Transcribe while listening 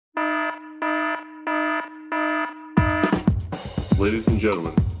Ladies and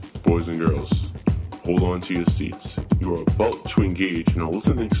gentlemen, boys and girls, hold on to your seats. You are about to engage in a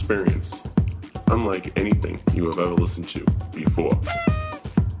listening experience unlike anything you have ever listened to before.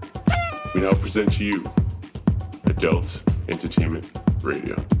 We now present to you Adult Entertainment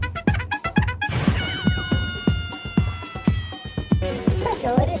Radio.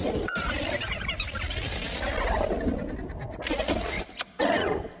 Special edition.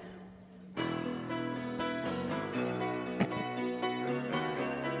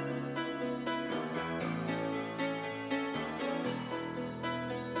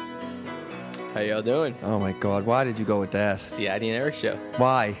 How y'all doing? Oh my God, why did you go with that? It's the Arty and Eric show.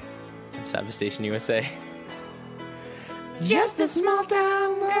 Why? It's Cyber Station USA. Just a small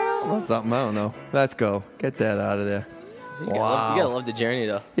town girl. What's something? I don't know. Let's go. Get that out of there. You gotta love the journey,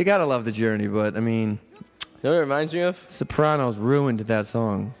 though. You gotta love the journey, but I mean, You know what it reminds me of? Sopranos ruined that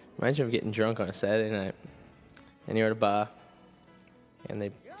song. Reminds me of getting drunk on a Saturday night. And you're at a bar.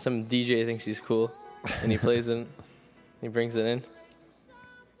 And some DJ thinks he's cool. And he plays it. He brings it in.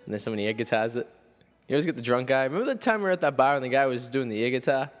 And then somebody air guitars it. You always get the drunk guy. Remember the time we were at that bar and the guy was doing the air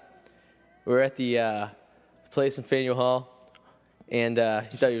guitar? We were at the place in Faneuil Hall. And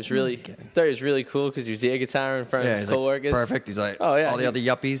he thought he was really cool because he was the air guitar in front of his coworkers. Like, perfect. He's like, oh yeah, all the other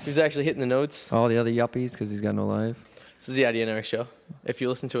yuppies. He's actually hitting the notes. All the other yuppies because he's got no life. This is the Arty and Eric show. If you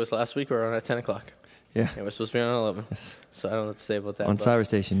listened to us last week, we were on at 10 o'clock. Yeah. And we're supposed to be on 11. Yes. So I don't know what to say about that. On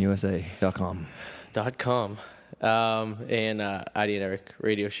cyberstationusa.com. .com. And Arty and Eric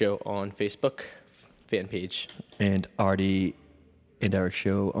radio show on Facebook fan page. And Arty and Eric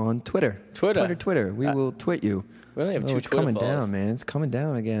show on Twitter. Twitter. We will twit you. We only have two it's Twitter coming followers. down, man. It's coming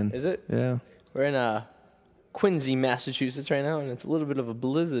down again. Is it? Yeah. We're in Quincy, Massachusetts right now, and it's a little bit of a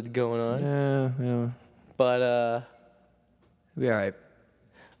blizzard going on. Yeah. But We'll be all right.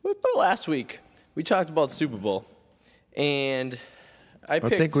 but last week we talked about Super Bowl, and I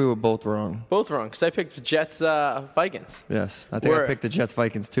think we were both wrong. both wrong because I picked Jets Vikings. Yes. I think I picked the Jets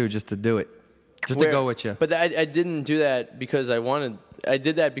Vikings too, just to do it. To go with you. But I didn't do that because I wanted. I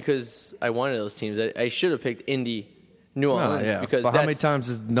did that because I wanted those teams. I should have picked Indy, New Orleans. Yeah. Because but how many times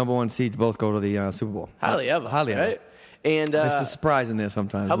does number one seeds both go to the Super Bowl? Hardly ever. Right? And there's a surprise in there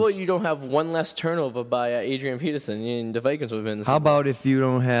sometimes. How about you don't have one less turnover by Adrian Peterson, and the Vikings would have been the Super How Bowl. about if you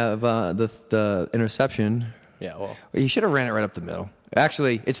don't have the interception? Yeah, well. You should have ran it right up the middle.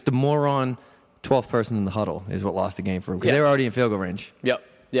 Actually, it's the moron 12th person in the huddle is what lost the game for him because they were already in field goal range. Yep.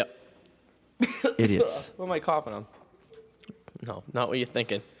 Idiots. What am I coughing on? No, not what you're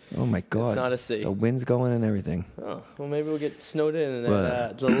thinking. Oh, my God. It's not a C. The wind's going and everything. Oh, well, maybe we'll get snowed in and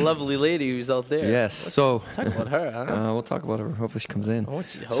the lovely lady who's out there. Yes. Talk about her, huh? We'll talk about her. Hopefully she comes in. I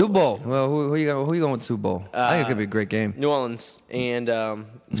want you to hope Super Bowl. she- Well, who you going with Super Bowl? I think it's going to be a great game. New Orleans, and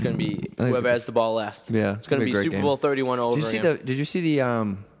it's going to be it's whoever gonna has the ball last. Yeah, It's going to be a great Super game. Bowl 31 over. Did you see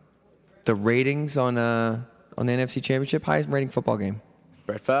the ratings on the NFC Championship? Highest rating football game.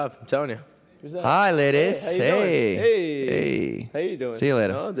 Brett Favre, I'm telling you. Who's that? Hi, ladies. Hey, how you doing? Hey. How you doing? See you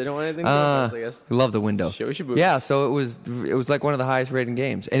later. No, they don't want anything to do with us, I guess. Love the window. Show us your boobs. Yeah, so it was like one of the highest rated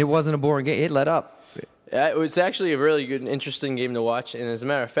games, and it wasn't a boring game. It let up. It was actually a really good and interesting game to watch, and as a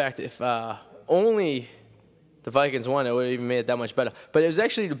matter of fact, if only the Vikings won, it would have even made it that much better. But it was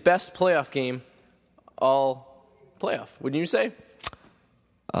actually the best playoff game all playoff, wouldn't you say?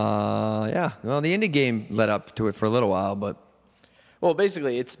 Yeah. Well, the Indy game led up to it for a little while, but Well,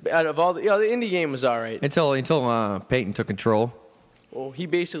 basically, it's out of all the Indy game was all right. until Peyton took control. Well, he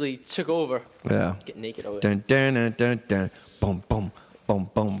basically took over. Yeah. Get naked over. Dun dun dun dun dun. Boom boom boom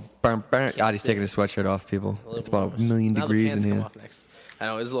boom. Bam bam. God, he's taking his sweatshirt off, people. It's about 1 million Now degrees the pants in come here. off next. I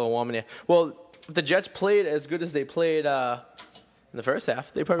know, it's a little warm in here. Well, if the Jets played as good as they played in the first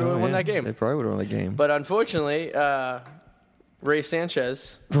half, they probably would have won that game. They probably would have won the game. But unfortunately, Ray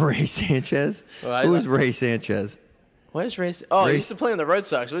Sanchez. Ray Sanchez? Well, Who is Ray Sanchez? What is Ray? Oh, he Ray- used to play on the Red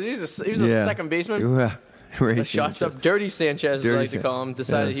Sox. He was a second baseman. Yeah. Ray The shot Sanchez. up. Dirty Sanchez, as I like to Dirty call him,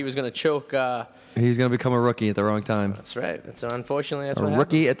 decided Yes. he was going to choke. He's going to become a rookie at the wrong time. That's right. So unfortunately, that's A what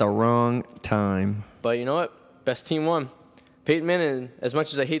rookie happened. at the wrong time. But you know what? Best team won. Peyton Manning, as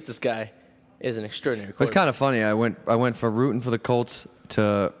much as I hate this guy, is an extraordinary It's quarterback. kind of funny. I went from rooting for the Colts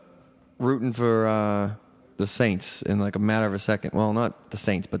to rooting for the Saints in like a matter of a second. Well, not the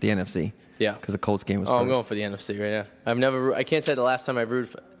Saints, but the NFC. Yeah. Because the Colts game was Oh, first. I'm going for the NFC right now. I can't say the last time I rooted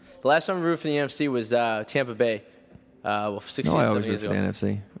for. The last time I rooted for the NFC was Tampa Bay. 16, No, I 17 always root years for the ago.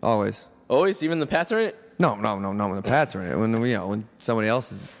 NFC. Always. Always, even the Pats are in it. No. When the Pats are in it, when somebody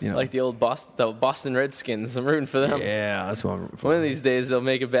else is, Like the old Boston Redskins. I'm rooting for them. Yeah, that's what I'm rooting for. One of these days they'll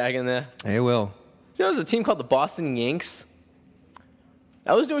make it back in there. They will. You know, there's a team called the Boston Yanks.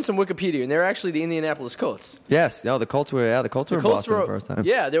 I was doing some Wikipedia, and they're actually the Indianapolis Colts. Yes. Oh, the Colts were in Boston the first time.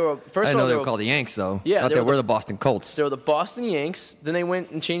 Yeah, they were. First I of know all, they were called the Yanks, though. Yeah, they were the Boston Colts. They were the Boston Yanks. Then they went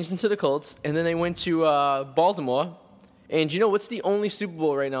and changed into the Colts, and then they went to Baltimore. And you know what's the only Super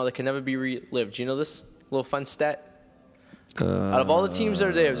Bowl right now that can never be relived? Do you know this little fun stat? Out of all the teams that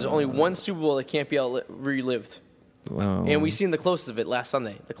are there, there's only one Super Bowl that can't be relived. Wow. And we seen the closest of it last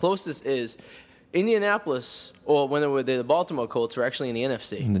Sunday. The closest is Indianapolis, or when they were the Baltimore Colts, were actually in the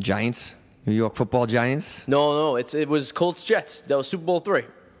NFC. And the Giants, New York Football Giants. No, it was Colts Jets. That was Super Bowl III,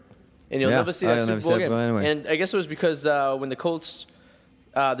 and you'll never see that Super Bowl again. Anyway. And I guess it was because when the Colts,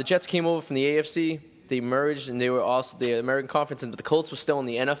 the Jets came over from the AFC, they merged, and they were also the American Conference, but the Colts were still in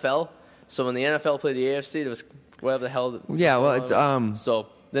the NFL. So when the NFL played the AFC, there was whatever the hell. Yeah, well, it's So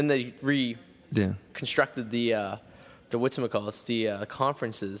then they constructed the whatchamacallits, the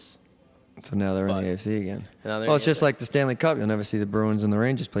conferences. So now they're in the AFC again. Well, it's just like the Stanley Cup. You'll never see the Bruins and the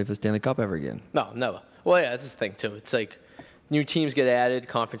Rangers play for the Stanley Cup ever again. No, never. Well, yeah, that's the thing too. It's like new teams get added,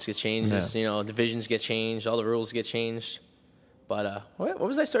 conference gets changed, divisions get changed, all the rules get changed. But what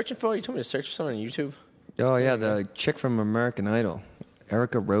was I searching for? You told me to search for something on YouTube. Oh yeah, the chick from American Idol,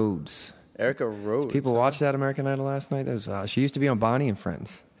 Erica Rhodes. Erica Rhodes. People watched that American Idol last night. She used to be on Bonnie and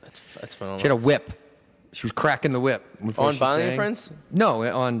Friends. That's phenomenal. She had a whip. She was cracking the whip on Bonnie and Friends. No,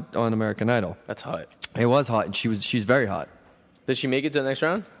 on American Idol. That's hot. It was hot, and she's very hot. Did she make it to the next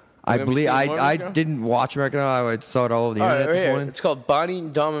round? I believe I didn't watch American Idol. I saw it all over the internet this morning. It's called Bonnie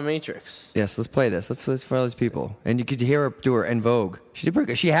Dominatrix. Yes, let's play this. Let's for those people. And you could hear her do her En Vogue. She did pretty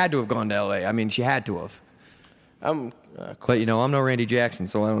good. She had to have gone to L.A. I mean, she had to have. But I'm no Randy Jackson,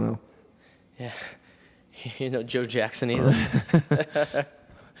 so I don't know. Yeah, Joe Jackson either.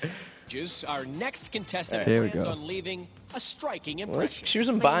 Our next contestant plans on leaving a striking impression. She was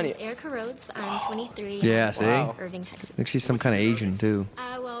in My Bonnie. name is Erica Rhodes. I'm 23. Yeah, see? Wow. Irving, Texas. I think she's some kind of Asian, too.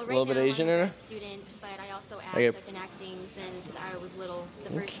 Well, right little bit now Asian I'm in a her? student, but I also act. Okay. I've been acting since I was little.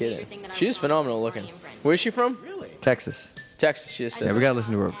 The No first major kidding. thing that I She's was on phenomenal was looking. Bonnie and Friends. Where's she from? Texas. Texas. She just said. Yeah, we got to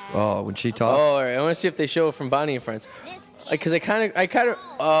listen to her. Oh, when she talks. Oh, all right. I want to see if they show it from Bonnie and Friends. Because I kind of.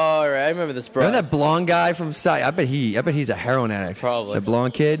 Oh, all right. I remember this, bro. Remember that blonde guy from Side? I bet he's a heroin addict. Probably. That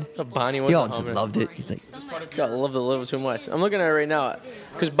blonde kid. Bonnie was. He all just loved it. He's like, God, I love it a little too much. I'm looking at it right now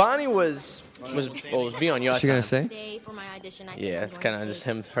because Bonnie was beyond your what's she gonna time. say? Today for my audition, I think Yeah, I'm it's going kind of to just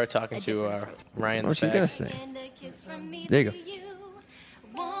take her talking a to different approach. Ryan. What's she gonna say? And a kiss from me There you to go.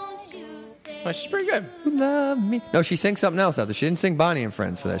 Won't you say Oh, she's pretty good. You love me. No, she sings something else out there. She didn't sing Bonnie and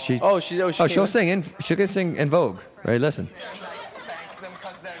Friends for that. She'll She'll sing En Vogue. Right, listen.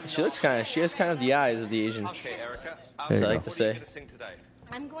 She looks kind of. She has kind of the eyes of the Asian. Okay, Erica. As you I like go. to say.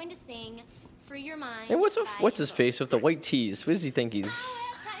 I'm going to sing Free Your Mind. And what's by his face with the white tees? What does he think he's?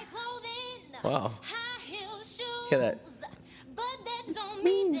 Wow. Look at that.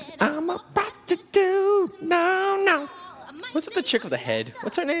 I'm a prostitute. No. What's up the chick with the head?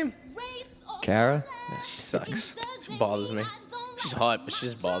 What's her name? Kara? Yeah, she sucks. She bothers me. She's hot, but she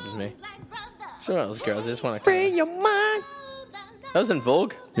just bothers me. She's one of those girls. I just want to. Free your mind. That was in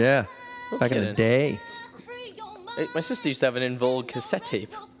Vogue. Yeah. No Back in the kidding. day. Hey, my sister used to have an in Vogue cassette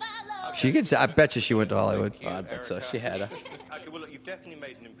tape. She could say, I bet you she went to Hollywood. Oh, I bet so. She had a Okay, well, look, you've definitely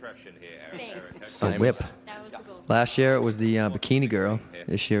made an impression here, Erica. The Simon. whip. That was the goal. Last year it was the bikini girl.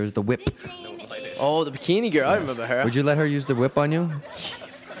 This year is the whip. Dream is Oh, the bikini girl. I remember her. Would you let her use the whip on you?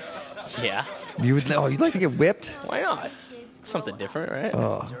 Yeah. You'd like to get whipped? Why not? Something different, right?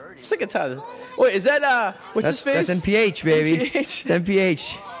 Oh. Sick and tired. Wait, is that what's his face? That's NPH, baby. NPH. It's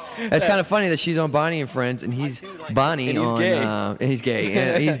NPH. It's kind of funny that she's on Bonnie and Friends, and he's Bonnie And he's on. gay. And he's gay.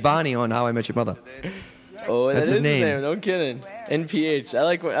 And he's Bonnie on How I Met Your Mother. Oh, That's that his is name. No kidding. NPH.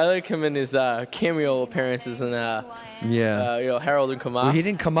 I like him in his cameo appearances in Yeah. Harold and Kumar. Well, he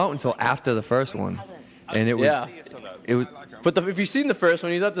didn't come out until after the first one, and it was. Yeah. It was. But if you've seen the first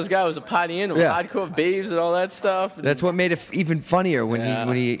one, you thought this guy was a party animal, Yeah. hardcore babes and all that stuff. That's what made it even funnier when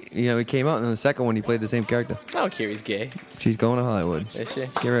Yeah. he came out, and then the second one he played the same character. I don't care. He's gay. She's going to Hollywood. Is she?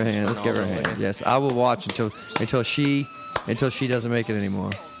 Let's give her a hand. Let's give her a hand. Yes, I will watch until she doesn't make it anymore.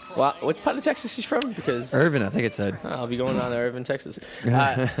 Well, what part of Texas is she from? Because Irvin, I think it said. I'll be going down to Irvin, Texas.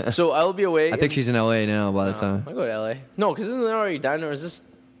 So I'll be away. I think she's in L.A. now by the time. I'll go to LA. No, because isn't it already done, or is this?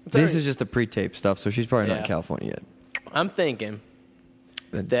 This is just the pre-tape stuff, so she's probably not in Yeah. California yet. I'm thinking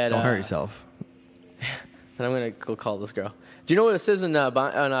Then that don't hurt yourself. that I'm gonna go call this girl. Do you know what it says on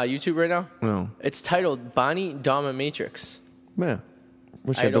YouTube right now? No. It's titled Bonnie Dominatrix. Yeah.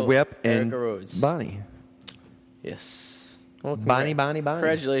 Well, she had the Idol, whip and Erica Rhodes. Bonnie. Yes. Well, Bonnie.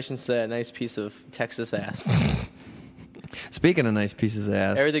 Congratulations to that nice piece of Texas ass. Speaking of nice pieces of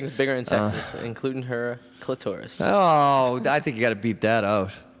ass. Everything's bigger in Texas, including her clitoris. Oh, I think you got to beep that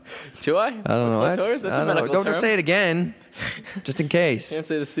out. Do I? I don't know. Clitoris? That's a medical term. Don't say it again, just in case. Can't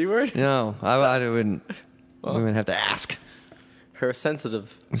say the C word? No, I wouldn't. We wouldn't have to ask. Her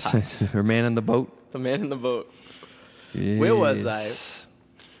sensitive. Her man in the boat. The man in the boat. Jeez. Where was I?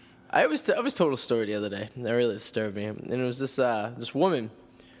 I was told a story the other day that really disturbed me, and it was this woman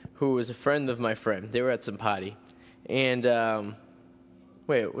who was a friend of my friend. They were at some party, and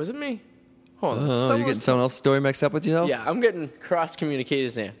wait, was it me? Hold on. You getting someone else's story mixed up with yourself? Yeah, I'm getting cross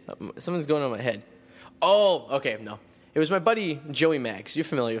communicators there. Something's going on in my head. Oh, okay, no. It was my buddy Joey Max. You're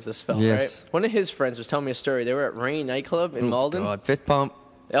familiar with this fella, yes. right? One of his friends was telling me a story. They were at Rain nightclub in Malden. God, fist pump.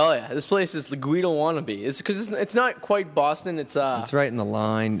 Oh yeah, this place is the Guido wannabe. It's because it's not quite Boston. It's right in the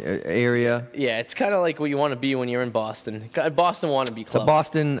line area. Yeah, it's kind of like what you want to be when you're in Boston. Boston wannabe club. It's a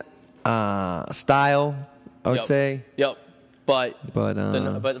Boston style, I would say. Yep, but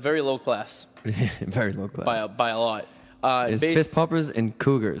very low class. Very low class. By a lot. It's fist pumpers and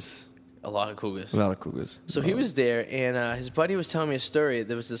cougars. A lot of cougars. So he was there, and his buddy was telling me a story.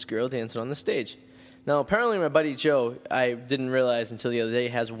 There was this girl dancing on the stage. Now, apparently, my buddy Joe, I didn't realize until the other day,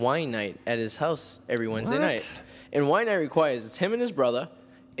 has wine night at his house every Wednesday night. And wine night requires it's him and his brother,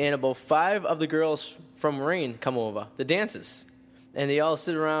 and about 5 of the girls from Rain come over, the dancers. And they all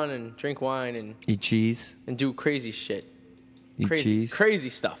sit around and drink wine and eat cheese and do crazy shit. Cheese. Crazy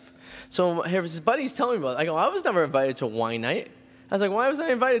stuff. So his buddy's telling me about it. I go, I was never invited to wine night. I was like, why was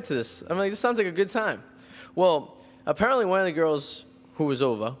I invited to this? I'm like, this sounds like a good time. Well, apparently one of the girls who was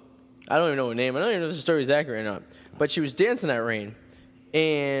over, I don't even know her name. I don't even know if the story is accurate or not. But she was dancing at Rain,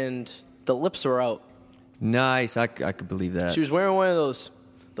 and the lips were out. Nice. I could believe that. She was wearing one of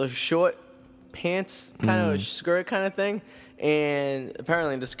those short pants, kind of a skirt kind of thing. And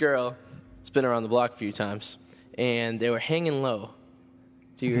apparently this girl has been around the block a few times, and they were hanging low.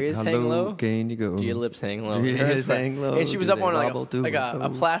 Do your ears hang low? Can you go? Do your lips hang low? Do your ears hang low? And she was up on a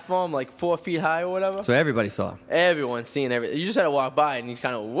platform like 4 feet high or whatever. So everybody saw. Everyone's seeing everything. You just had to walk by and you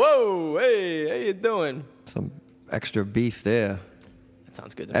kind of, whoa, hey, how you doing? Some extra beef there. That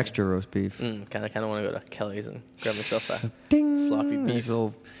sounds good to me. Extra roast beef. Kind of want to go to Kelly's and grab myself a Ding. sloppy beef.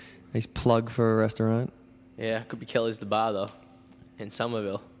 Nice plug for a restaurant. Yeah, could be Kelly's the bar though, in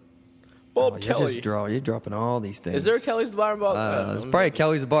Somerville. Kelly. You're dropping all these things. Is there a Kelly's the bar in Boston? There's probably a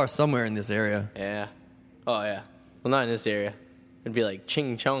Kelly's the bar somewhere in this area. Yeah. Oh, yeah. Well, not in this area. It'd be like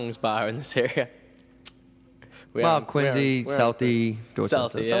Ching Chong's bar in this area. Quincy, Southie,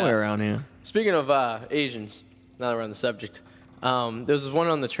 Dorchester, somewhere around here. Speaking of Asians, now that we're on the subject, there was one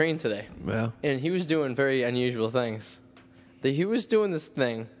on the train today. Yeah. And he was doing very unusual things. He was doing this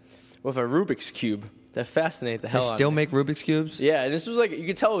thing with a Rubik's Cube that fascinated the hell out of me. They still make Rubik's Cubes? Yeah, and this was like, you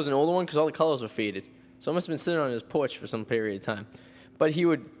could tell it was an older one because all the colors were faded. So it must have been sitting on his porch for some period of time. But he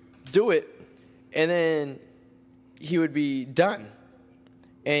would do it, and then he would be done.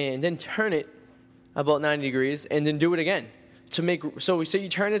 And then turn it about 90 degrees, and then do it again. So say you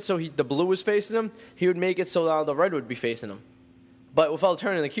turn it so the blue was facing him, he would make it so now the red would be facing him. But without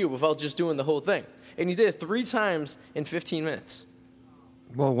turning the cube, without just doing the whole thing. And he did it 3 times in 15 minutes.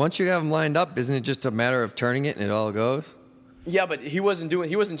 Well, once you have them lined up, isn't it just a matter of turning it and it all goes? Yeah, but he wasn't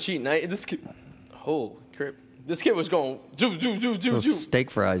cheating. This kid was going do.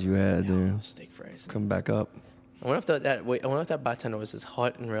 Steak fries you had there. Steak fries. Come back up. I wonder if that bartender was as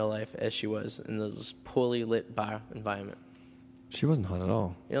hot in real life as she was in this poorly lit bar environment. She wasn't hot at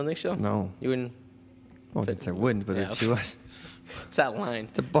all. You don't think so? No. You wouldn't? Well, I wouldn't, but she was. It's that line.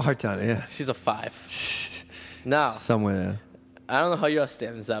 It's a bartender, yeah. She's a 5. No. Somewhere there. I don't know how your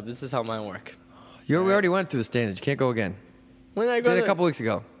standards are, but this is how mine work. We already went through the standards. You can't go again. When did I go? Did it a couple weeks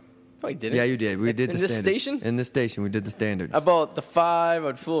ago. Oh, I did it? Yeah, you did. We did the standards. In this station? In this station, we did the standards. About the 5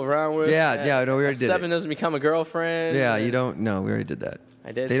 I'd fool around with. Yeah, no, we already did it. 7 doesn't become a girlfriend. Yeah, you don't. No, we already did that.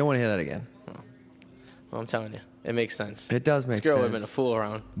 I did? They don't want to hear that again. Oh. Well, I'm telling you. It makes sense. It does make sense. This girl would have been a fool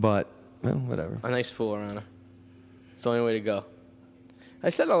around. But, well, whatever. A nice fool around her. It's the only way to go. I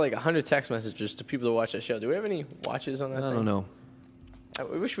sent out like 100 text messages to people to watch that show. Do we have any watches on that thing? I don't know. I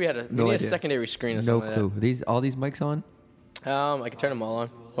wish we had a secondary screen or something. No clue. Like All these mics on? I can turn them all on.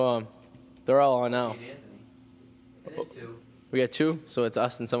 Hold on. They're all on now. It is 2. We got 2, so it's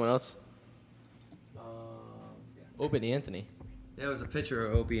us and someone else. Opie Anthony. There was a picture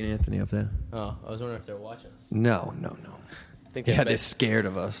of Opie and Anthony up there. Oh, I was wondering if they were watching us. No. I think they're scared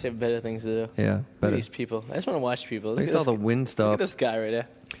of us. They have better things to do. Yeah, better. These people. I just want to watch people. Look at all the wind stuff. Look at this guy right there.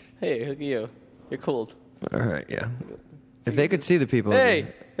 Hey, look at you. You're cold. All right, yeah. If they could see the people. Hey.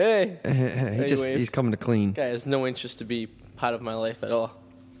 He's coming to clean. Guy has no interest to be part of my life at all.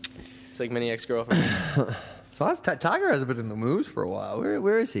 It's like many ex-girlfriends. So So Tiger hasn't been in the moves for a while.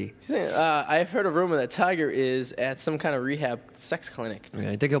 Where is he? I've heard a rumor that Tiger is at some kind of rehab sex clinic.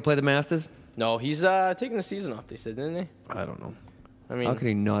 Yeah, you think he'll play the Masters? No, he's taking the season off, they said, didn't they? I don't know. I mean, how can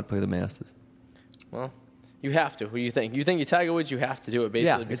he not play the Masters? Well, you have to. What do you think? You think you're Tiger Woods, you have to do it,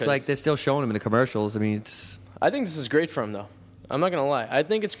 basically. Yeah, it's like they're still showing him in the commercials. I mean, it's... I think this is great for him, though. I'm not going to lie. I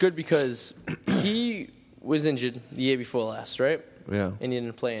think it's good because he was injured the year before last, right? Yeah. And he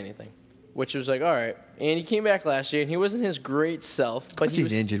didn't play anything, which was like, all right. And he came back last year, and he wasn't his great self. But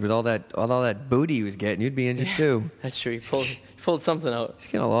he's injured with all that booty he was getting. You'd be injured too. That's true. He pulled something out. He's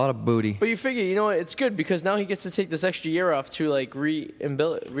getting a lot of booty. But you figure, you know what? It's good because now he gets to take this extra year off to like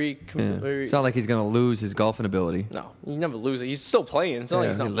It's not like he's gonna lose his golfing ability. No, you never lose it. He's still playing. It's not like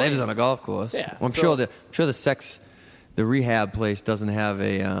he's not he lives playing. on a golf course. Yeah, well, I'm sure the rehab place doesn't have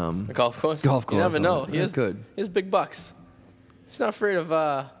a golf course. Golf course. You never know. He has good. He has big bucks. He's not afraid of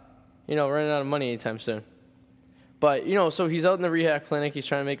running out of money anytime soon. But so he's out in the rehab clinic. He's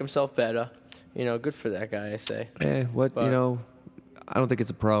trying to make himself better. Good for that guy, I say. I don't think it's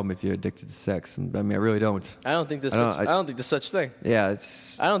a problem if you're addicted to sex. I mean, I really don't. I don't think there's such thing. Yeah,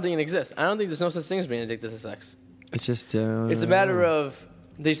 I don't think it exists. I don't think there's no such thing as being addicted to sex. It's just... it's a matter of...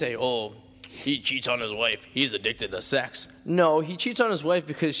 They say, oh, he cheats on his wife. He's addicted to sex. No, he cheats on his wife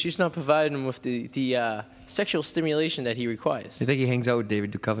because she's not providing him with the sexual stimulation that he requires. You think he hangs out with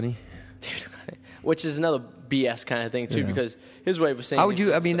David Duchovny? Which is another BS kind of thing, too, because his wife was saying... How would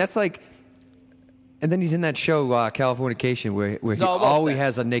you... I mean, that's like... And then he's in that show, Californication, where he always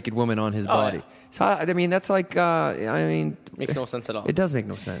has a naked woman on his body. Yeah. So, I mean, that's like... Makes no sense at all. It does make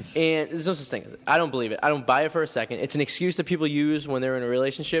no sense. And there's no such thing as it. I don't believe it. I don't buy it for a second. It's an excuse that people use when they're in a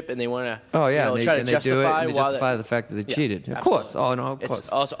relationship and they want to try to justify the fact that they cheated. Of absolutely. course. Oh, no, of course.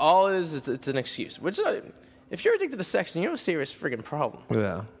 Also, all it is it's an excuse. Which, if you're addicted to sex, then you have a serious friggin' problem.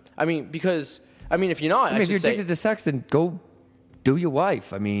 Yeah. I mean, because... if you're not, if you're addicted to sex, then go do your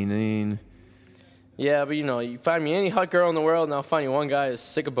wife. I mean... Yeah, but you find me any hot girl in the world, and I'll find you one guy who's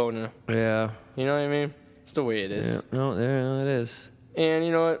sick of boning her. Yeah. You know what I mean? It's the way it is. Yeah. No, it is. And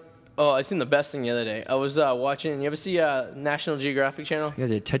you know what? Oh, I seen the best thing the other day. I was watching. You ever see National Geographic Channel? You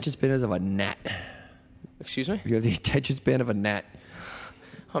have the attention span of a gnat. Excuse me? You have the attention span of a gnat.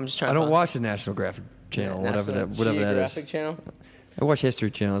 I'm just trying. I don't watch the National Geographic Channel, whatever that is. Geographic Channel. I watch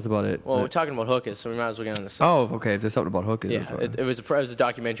History Channel. That's about it. Well, we're talking about hookers, so we might as well get on this. Oh, okay. There's something about hookers. Yeah, it was a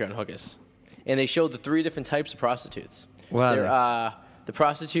documentary on hookers, and they showed the 3 different types of prostitutes. Wow. They're the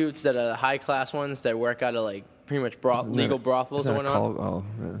prostitutes that are the high class ones that work out of like pretty much legal brothels and whatnot.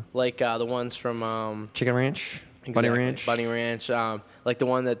 Like the ones from Chicken Ranch, exactly, Bunny Ranch, like the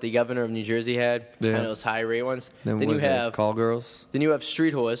one that the governor of New Jersey had. Yeah. Kind of those high rate ones. Then you have call girls. Then you have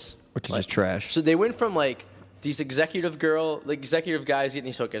street whores, which is just trash. So they went from like these executive guys getting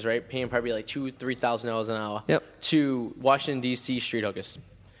these hookers, right, paying probably like $2,000-$3,000 an hour. Yep. To Washington D.C. street hookers.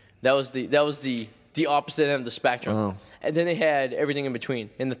 That was the opposite end of the spectrum. Oh. And then they had everything in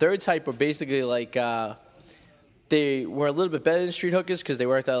between. And the third type were basically like they were a little bit better than street hookers because they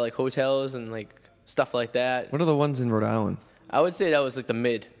worked out of like hotels and like stuff like that. What are the ones in Rhode Island? I would say that was like the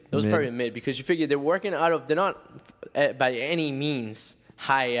mid. It was probably a mid because you figure they're working out of. They're not by any means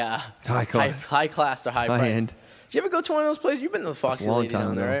high class or high price. End. Did you ever go to one of those places? You've been to the Foxy Lady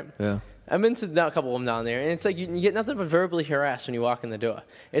down there, right? Yeah. I've been to a couple of them down there, and it's like you get nothing but verbally harassed when you walk in the door.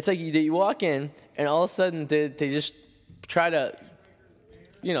 It's like you walk in, and all of a sudden they just try to,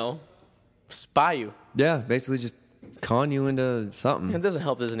 spy you. Yeah, basically just con you into something. It doesn't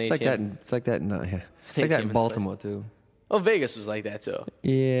help as an ATM. It's like that in Baltimore too. Oh, Vegas was like that too.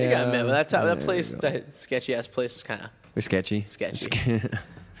 Yeah. You gotta admit, that place, that sketchy ass place, was kind of sketchy. You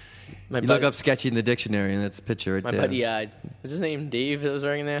look up sketchy in the dictionary, and that's a picture right there. My buddy, was his name Dave that was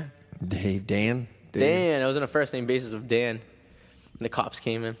working there? Dan. I was on a first name basis with Dan. And the cops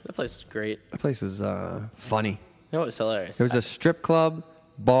came in. That place was great. That place was funny. It was hilarious. There was a strip club,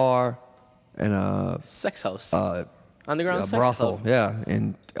 bar, and a sex house. Underground sex brothel. club. Yeah,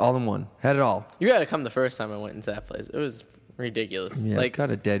 and all in one. Had it all. You gotta come the first time I went into that place. It was ridiculous. Yeah, it's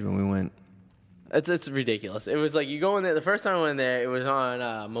kind of dead when we went. It's ridiculous. It was like you go in there. The first time I went there, it was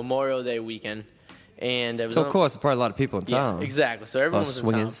on Memorial Day weekend, and it was of course, there's probably a lot of people in town. Yeah, exactly. So everyone was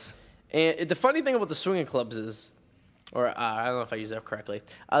swingers. in town. And the funny thing about the swinging clubs is, or I don't know if I use that correctly,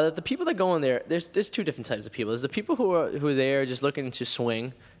 that the people that go in there, there's 2 different types of people. There's the people who are there just looking to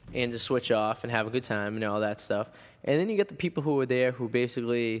swing and to switch off and have a good time and all that stuff, and then you get the people who are there who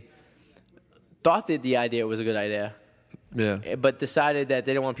basically thought that the idea was a good idea. Yeah. But decided that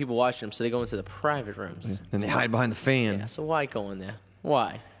they don't want people watching them, so they go into the private rooms. Yeah. And they hide behind the fan. Yeah, so why go in there?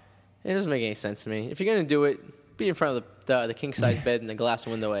 Why? It doesn't make any sense to me. If you're going to do it, be in front of the king-size bed and the glass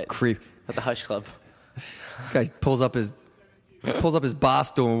window at the Hush Club. Guy pulls up his bar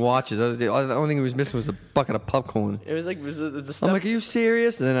stool and watches. The only thing he was missing was a bucket of popcorn. It was the stuff. I'm like, are you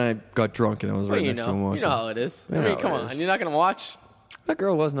serious? And then I got drunk and I was right next to him watching. You know how it is. I mean, come on. You're not going to watch? That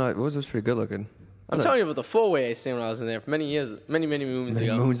girl was pretty good looking. I'm telling you about the four-way I seen when I was in there for many years, many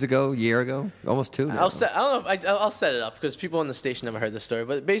moons ago. Year ago, almost 2 now. I'll set it up because people on the station never heard this story.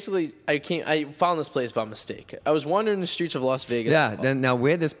 But basically, I found this place by mistake. I was wandering the streets of Las Vegas. Yeah, now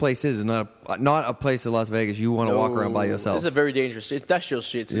where this place is not a place in Las Vegas you want to walk around by yourself. It's a very dangerous industrial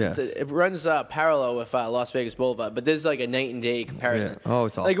street. It runs parallel with Las Vegas Boulevard, but there's like a night and day comparison. Yeah. Oh,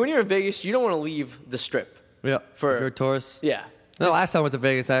 it's awful. Like when you're in Vegas, you don't want to leave the Strip. Yeah, if you're a tourist. Yeah. The last time I went to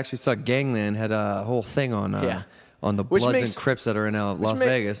Vegas, I actually saw Gangland had a whole thing on the Bloods and Crips that are in Las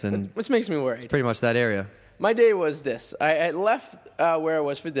Vegas, and which makes me worried. It's pretty much that area. My day was this: I had left where I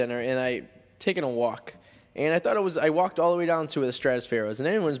was for dinner, and I taken a walk, and I thought I walked all the way down to where the Stratosphere was. And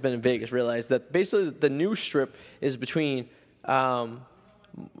anyone who's been in Vegas realized that basically the new Strip is between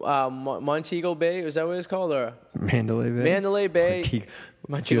Montego Bay. Is that what it's called, or Mandalay Bay? Mandalay Bay.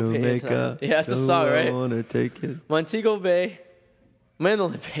 Montego Bay. Yeah, that's a song, right? I want to take it. Montego Bay.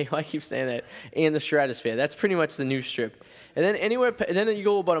 Mandalay Bay, I keep saying that, and the Stratosphere. That's pretty much the new Strip. And then you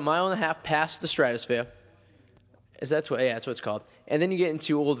go about 1.5 miles past the Stratosphere. That's what it's called. And then you get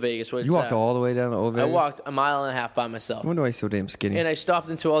into Old Vegas. You walked all the way down to Old Vegas? I walked 1.5 miles by myself. I wonder why you're so damn skinny. And I stopped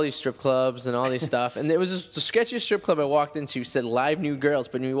into all these strip clubs and all these stuff. And it was just the sketchiest strip club I walked into said live new girls.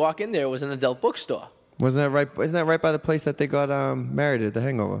 But when you walk in there, it was an adult bookstore. Isn't that right by the place that they got married at the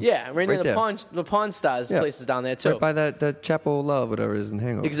Hangover? Yeah, right near the Pawn Stars places down there too. Right by the Chapel Love, whatever it is in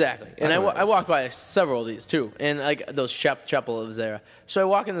Hangover. Exactly. And I walked by several of these too, and like those Chapel Loves there. So I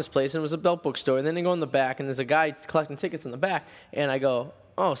walk in this place and it was a adult bookstore, and then they go in the back and there's a guy collecting tickets in the back, and I go,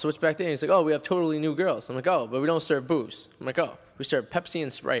 oh, so what's back there? And he's like, oh, we have totally new girls. I'm like, oh, but we don't serve booze. I'm like, oh, we serve Pepsi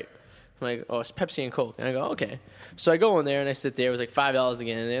and Sprite. I'm like, oh, it's Pepsi and Coke. And I go, okay. So I go in there and I sit there. It was like $5 to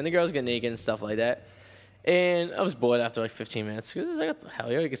get in there, and the girls get naked and stuff like that. And I was bored after like 15 minutes because I was like, what the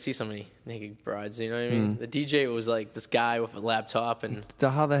hell? You could see so many naked broads, you know what I mean? The DJ was like this guy with a laptop. And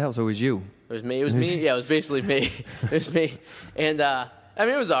how the hell? So it was you? It was me. Yeah, it was basically me. It was me. And I mean,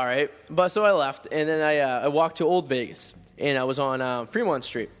 it was all right. But so I left, and then I walked to Old Vegas, and I was on Fremont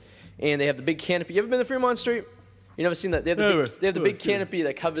Street. And they have the big canopy. You ever been to Fremont Street? You never seen that? They have the big canopy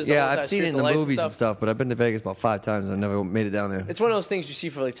that covers the whole I've seen it in the movies and stuff, but I've been to Vegas about 5 times and I've never made it down there. It's one of those things you see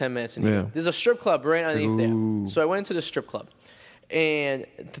for like 10 minutes. And there's a strip club right underneath there. So I went into the strip club. And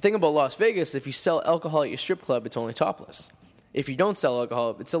the thing about Las Vegas, if you sell alcohol at your strip club, it's only topless. If you don't sell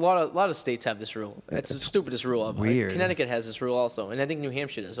alcohol, it's a lot of states have this rule. It's the stupidest rule. Weird. Connecticut has this rule also, and I think New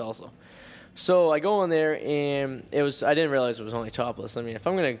Hampshire does also. So I go in there, and I didn't realize it was only topless. I mean, if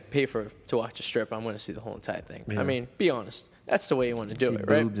I'm going to pay to watch a strip, I'm going to see the whole entire thing. Yeah. I mean, be honest. That's the way you want to do it,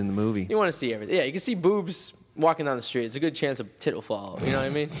 right? Boobs in the movie. You want to see everything. Yeah, you can see boobs walking down the street. It's a good chance a tit will fall out. You know what I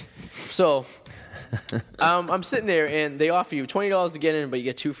mean? So I'm sitting there, and they offer you $20 to get in, but you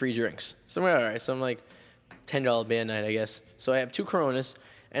get 2 free drinks. So I'm like, all right. So I'm like, $10 band night, I guess. So I have 2 Coronas.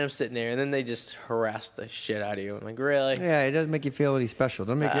 And I'm sitting there, and then they just harass the shit out of you. I'm like, really? Yeah, it doesn't make you feel any special.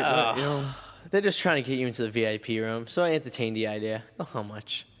 Don't make it, you know. They're just trying to get you into the VIP room. So I entertained the idea. Oh, how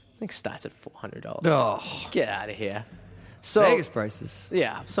much? I think it starts at $400. Oh. Get out of here. So Vegas prices.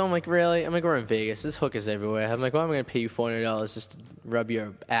 Yeah. So I'm like, really? I'm like, we're in Vegas. There's hookers everywhere. I'm like, well, I'm going to pay you $400 just to rub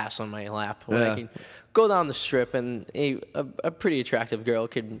your ass on my lap when I can go down the strip and a pretty attractive girl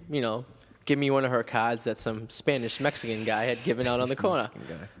could, give me one of her cards that some Spanish Mexican guy had given out on the corner.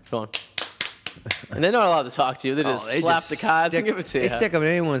 Going. And they're not allowed to talk to you. They just slap the cards and give it to you. They stick them in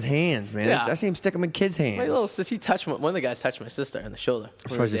anyone's hands, man. Yeah. I see them stick them in kids' hands. My little sister, one of the guys touched my sister on the shoulder. I'm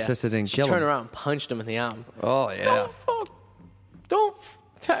surprised your sister didn't kill him. She turned around and punched him in the arm. Oh, yeah.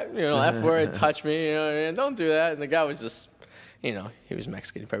 F word, touch me. Don't do that. And the guy was just, he was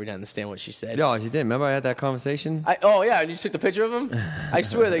Mexican. He probably didn't understand what she said. No, you didn't. Remember I had that conversation? And you took the picture of him? I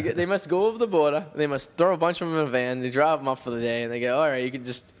swear, they must go over the border. They must throw a bunch of them in a van. They drive them up for the day, and they go, all right, you can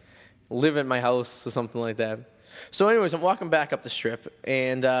just live at my house or something like that. So anyways, I'm walking back up the strip,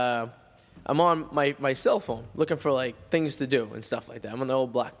 and I'm on my cell phone looking for, like, things to do and stuff like that. I'm on the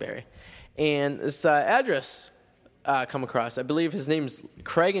old BlackBerry. And this address come across. I believe his name's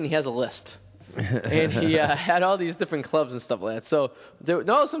Craig, and he has a list. And he had all these different clubs and stuff like that. So,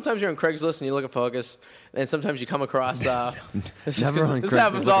 sometimes you're on Craigslist and you're looking for hookers, and sometimes you come across. Never on this Craigslist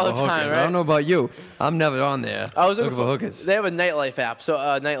happens all the hookers. time, right? I don't know about you. I'm never on there. I was looking for hookers. They have a nightlife app, so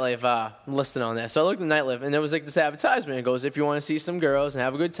nightlife listed on there. So I looked at nightlife, and there was like this advertisement. It goes, if you want to see some girls and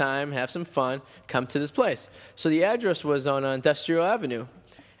have a good time, have some fun, come to this place. So the address was on Industrial Avenue,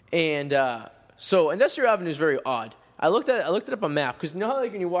 and so Industrial Avenue is very odd. I looked it up on a map because you know how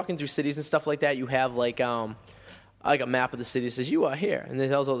like when you're walking through cities and stuff like that, you have like a map of the city that says you are here, and it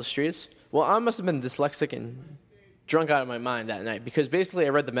tells all the streets. Well, I must have been dyslexic and drunk out of my mind that night because basically I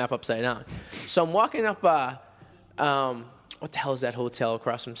read the map upside down. So I'm walking up. What the hell is that hotel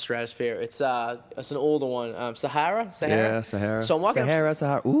across from Stratosphere? It's an older one. Sahara. Yeah, Sahara. So I'm walking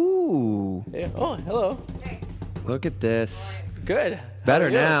Sahara. Ooh. Yeah. Oh, hello. Look at this. Good. Better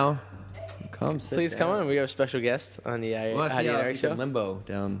now. Come sit Please down. come on. We have a special guest on the Arty and Eric show. Limbo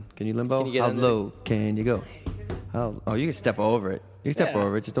down. Can you limbo? Can you get How under low can you go? Oh, you can step over it. You can step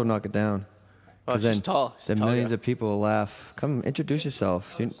over it. Just don't knock it down. Oh, she's then, tall. She's then tall, millions yeah. of people will laugh. Come introduce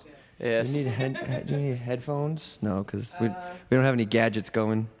yourself. Yes. Do you need headphones? No, because we don't have any gadgets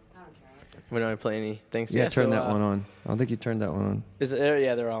going. We don't play any things. Yeah, turn so, that one on. I don't think you turned that one on. Is it?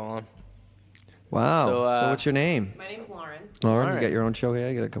 Yeah, they're all on. Wow. So, So what's your name? My name's Lauren. Lauren, All you right. got your own show here?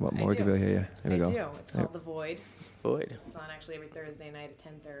 You got to come up more. I do. Here we go. I do. It's called The Void. Void. It's on actually every Thursday night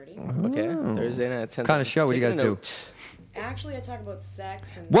at 10:30. Okay. Thursday night at 10. What kind of show? What do you guys do? Actually, I talk about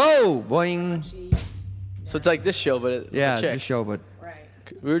sex and Whoa! Boing! touchy. So it's like this show, but Yeah, it's it's a a chick. show, but Right.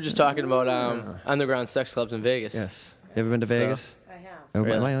 We were just talking about underground sex clubs in Vegas. yes. You ever been to Vegas? I have. Ever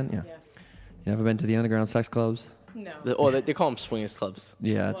been? Really? Am I on? Yeah. Yes. You ever been to the underground sex clubs? No. They call them swingers clubs.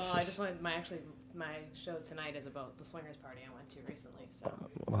 Yeah. Well, I just wanted my show tonight is about the swingers party I went to recently. So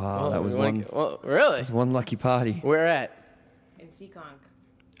Wow, that was one. Well, really? That was one lucky party. Where at? in Seekonk.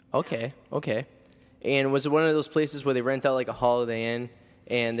 Okay. Okay. And was it one of those places where they rent out like a Holiday Inn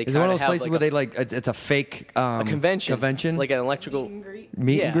and they Is it one of those have places like where they like it's a fake a convention? Convention? Like an electrical. Meet and greet.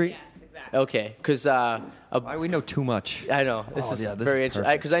 meet Yeah. and greet? Yes, exactly. Okay, because Why do we know too much? I know this Oh, is yeah, this very is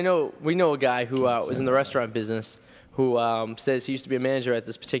interesting because we know a guy who was in the restaurant business who says he used to be a manager at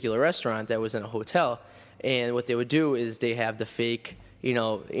this particular restaurant that was in a hotel, and what they would do is they have the fake,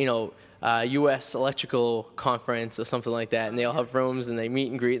 U.S. electrical conference or something like that, and they all have rooms and they meet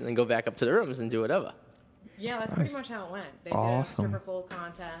and greet and then go back up to the rooms and do whatever. Yeah, that's pretty much how it went. They did a Awesome. stripper pole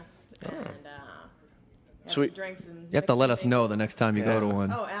contest and had Sweet. some drinks and You have to let us know the next time you go to Yeah.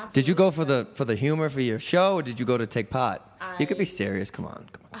 one. Oh, Did you go absolutely. for the humor for your show, or did you go to take part? You could be serious. Come on.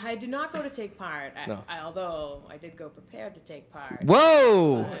 I did not go to take part, No. although I did go prepared to take part.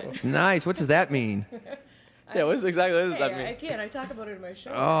 Whoa! Nice. What does that mean? Yeah, what does that Hey, mean? I can't. I talk about it in my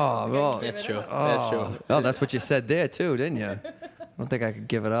show. Oh, well, Give That's it true. up. That's true. Oh, that's what you said there too, didn't you? I don't think I could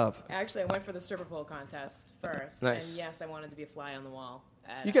give it up. Actually, I went for the stripper pole contest first. Nice. And yes, I wanted to be a fly on the wall.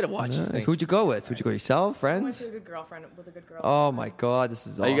 You gotta watch these Nice. things. Who'd you go with? Who'd you go yourself, I went friends? to a good girlfriend with a good girl. Oh my God, this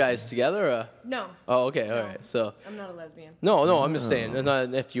is. Are you awesome. guys together? Or? No. Oh, okay, all No. right. So I'm not a lesbian. no, I'm just saying. There's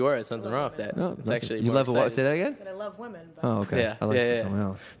not, if you are, there's something wrong with that. No, It's nothing. actually You more love what? exciting. Say that I again. said I love women, but Oh, okay. Yeah, I like yeah. someone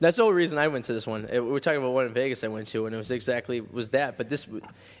else. That's the whole reason I went to this one. We were talking about one in Vegas I went to, and it was exactly that. But this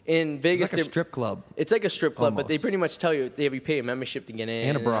in Vegas, It's like a they- strip club. It's like a strip club, but they Almost. pretty much tell you they have you pay a membership to get in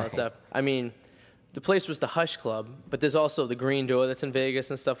And a all that brothel. stuff. I mean, the place was the Hush Club, but there's also the Green Door that's in Vegas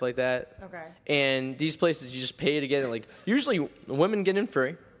and stuff like that. Okay. And these places you just pay to get in. Like usually women get in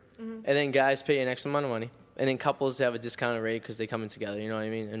free, and then guys pay an extra amount of money, and then couples have a discounted rate because they come in together. You know what I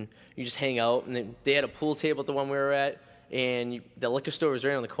mean? And you just hang out. And they had a pool table at the one we were at, and the liquor store was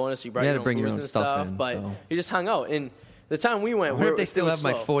right on the corner, so you brought You had your to own bring your booze own and stuff stuff. in, But so. you just hung out. And the time we went, I wonder if they it still was have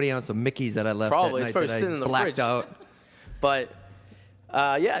my slow. 40 ounce of Mickeys that I left Probably. that It's night probably that sitting in I the blacked fridge. out. But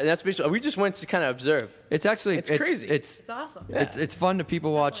yeah, and that's basically. We just went to kind of observe. It's actually It's crazy. It's awesome. It's fun to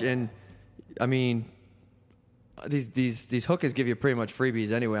people watch, and I mean, these hookers give you pretty much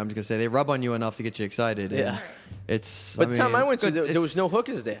freebies anyway. I'm just gonna say they rub on you enough to get you excited. and Yeah. It's. But the time I it's went to, good. there was no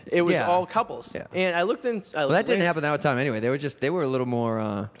hookers there. It was Yeah. all couples. Yeah. And I looked in. Well, that didn't happen that time anyway. They were a little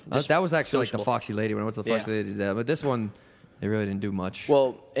more. Just that was actually like sociable. the Foxy Lady when I went to the Foxy Yeah. Lady. Did that, but this one, they really didn't do much.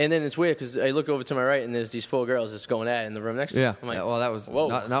 Well, and then it's weird because I look over to my right and there's these 4 girls just going at it in the room next to me. yeah. I'm like, Well, that was whoa.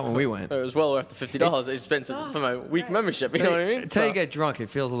 not when we went. It was well worth the $50 I spent for my week Right. membership. You know what I mean? Until you So- get drunk, it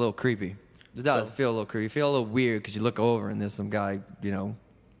feels a little creepy. It does So- feel a little creepy. You feel a little weird because you look over and there's some guy,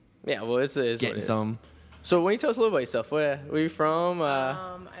 Yeah, well, it's what it getting is. some. So, why don't you tell us a little about yourself? Where are you from?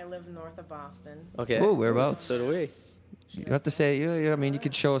 I live north of Boston. Okay. Ooh, whereabouts? So do we. You have to say, I mean, you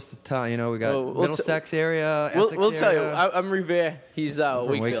could show us the town. We got Well, we'll Middlesex area, We'll Essex tell you. area. I'm Revere. He's from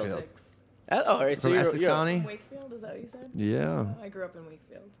Wakefield. Wakefield. Oh, all right. So From you're, Essex you're County? Wakefield, is that what you said? Yeah. I grew up in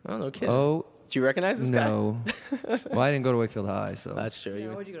Wakefield. Oh, no kidding. Oh, Do you recognize this guy? no. Well, I didn't go to Wakefield High, so That's true. Yeah, You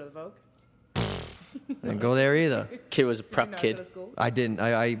where'd you go to the Vogue? I didn't go there either. kid was a Did you prep not kid. Go to school? I didn't.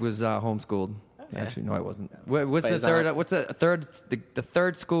 I was homeschooled. Yeah. Actually, no, I wasn't. What's But the it's third? not- What's the third? The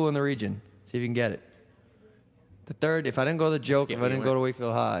third school in the region? See if you can get it. The third. If I didn't go to the Joke, forget if I where didn't you go to went.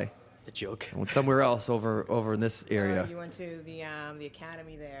 Wakefield High, a joke. I went somewhere else over in this area. You went to the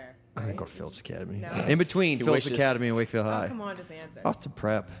academy there. I Right? didn't go to Phillips Academy. No. In between He Phillips wishes. Academy and Wakefield High. Oh, come on, just answer. Austin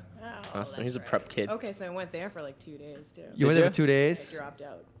Prep. Oh, Awesome. He's a that's prep right. kid. Okay, so I went there for like 2 days too. You went Did there you? for 2 I days? dropped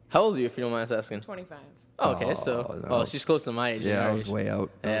out. How old are you, if you don't mind us asking? 25. Oh, okay. Oh, So, no. she's close to my age. Yeah, and I our was age. way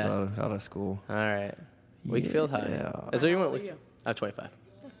out. Yeah. I was out of school. All right. Wakefield High. Yeah. Is that you How went old are with? you? I'm 25.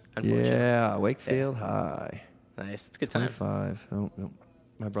 Unfortunately. Yeah, Wakefield High. Nice. It's a good time. 25. No.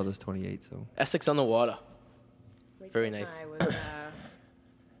 My brother's 28, so. Essex on the water. Very Wakefield nice. High was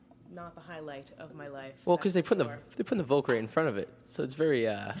not the highlight of my life. Well, because they that's put for the sure. Vogue right in front of it, so it's very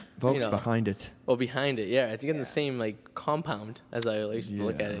Vogue's you know, behind it. Oh, behind it, yeah. It's getting Yeah. the same like compound as I used to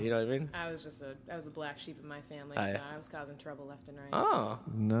look at it. You know what I mean? I was a black sheep in my family, Aye. so I was causing trouble left and right. Oh,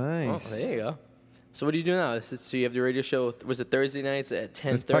 Nice. well, there you go. So what do you do now? So you have the radio show. Was it Thursday nights at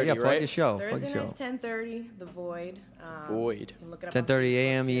 10:30? Yeah, plug right? your show. Plug Thursday your nights, show. 10:30, The Void. Void. You can look it up on 10:30 Facebook,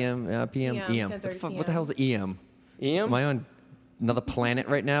 a.m., too. E PM, PM, What 10:30 the hell's the EM? EM? Am I on another planet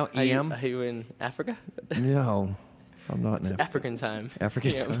right now? Are you- EM? Are you in Africa? No, I'm not in It's Africa. African time.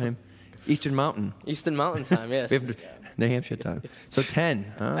 African EM. time. Eastern Mountain. Eastern Mountain time. Yes. We have New Hampshire time. So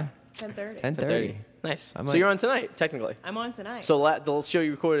 10, huh? 10:30. 10:30. Nice. I So might- you're on tonight, technically. I'm on tonight. So the show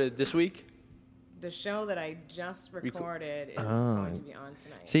you recorded this week. the show that I just recorded is Oh. going to be on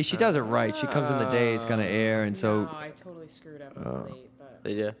tonight. See, she does it right. She comes in the day it's gonna air, and so No, I totally screwed up. It was late, but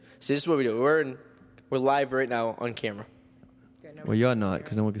They do. See, this is what we do. We're live right now on camera. good. well, you're not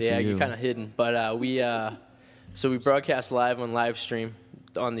because no one can Yeah, see you. you're kind of hidden, but so we broadcast live on live stream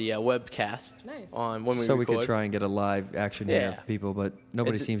on the webcast. Nice. On when we so record. we could try and get a live action here Yeah. for people, but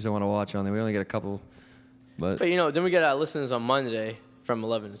nobody It- seems to want to watch on there. We only get a couple, but But you know, then we get our listeners on Monday from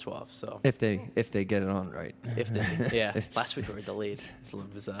 11 to 12. So if they get it on right. last week we were delayed. It's a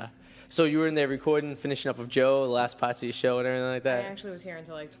little bizarre. So you were in there recording, finishing up with Joe, the last parts of your show and everything like I that. actually was here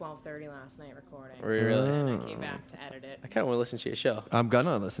until like 12:30 last night recording. Were you really? And then I came back to edit it I kind of want to listen to your show. I'm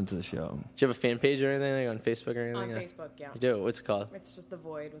gonna listen to the show. Do you have a fan page or anything like, on Facebook or on anything? Facebook. Yeah, You do. What's it called? it's just The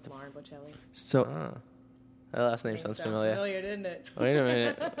Void with Lauren Boccelli. So Oh, that last name Name sounds sounds familiar. didn't it? Wait a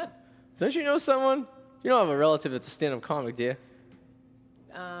minute. Don't you know someone? You don't have a relative that's a stand-up comic, do you?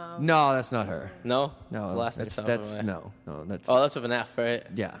 no, that's not her. No. No, The last name that's sounds that's familiar. no, that's Oh, that's with an F, right?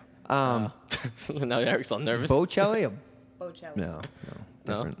 yeah. Now Eric's all nervous. Boccelli? Boccelli. No,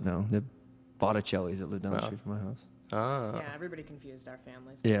 No? different. No, they're Botticellis that live down the Oh. street from my house. Ah, Yeah, everybody confused our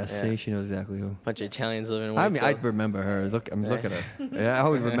families. Yeah, see, she knows exactly who. bunch of Italians living in I mean, Wakefield. I'd remember her. Look at her. Yeah, I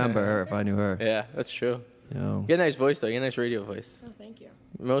would remember her if I knew her. Yeah, that's true. You know. You get a nice voice, though. You get a nice radio voice. Oh, thank you.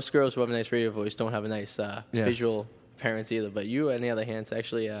 Most girls who have a nice radio voice don't have a nice Yes. visual appearance either. But you, on the other hand,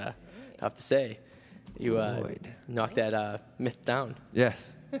 actually have to say, you Lloyd. knocked that myth down. Yes,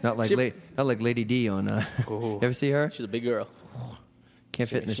 not like She- not like Lady D on. Ooh. You ever see her? She's a big girl. Can't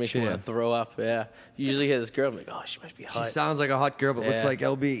fit in She this makes me chair. want to throw up. Yeah. You usually hear this girl, I'm like, oh, she must be She hot. sounds like a hot girl, but looks Yeah. like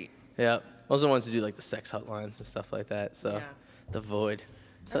LB. Yeah. Those are the ones who do like the sex hotlines and stuff like that. So Yeah. the Void.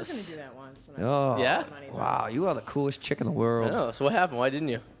 I So was gonna do that once. And I Oh, spent Yeah? money, but wow, you are the coolest chick in the world. I know. So what happened? Why didn't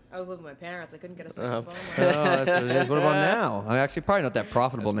you? I was living with my parents. I couldn't get a second Oh. phone. Oh, that's what it is. What about now? I'm actually probably not that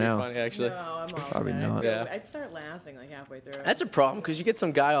profitable That's pretty now. funny, actually. No, I'm all Probably set. not. Yeah. I'd start laughing like halfway through. That's a problem because you get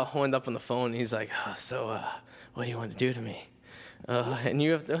some guy all horned up on the phone and he's like, oh, so what do you want to do to me? And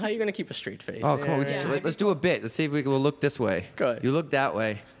you have to, how are you going to keep a straight face? Oh, come on. Yeah. Let's do a bit. Let's see if we can look this way. Go ahead. You look that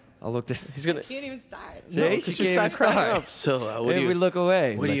way. I'll look this. He's going I to. can't even start. No, See, 'cause she you can't start even cracking start. up. So what do Maybe you? we look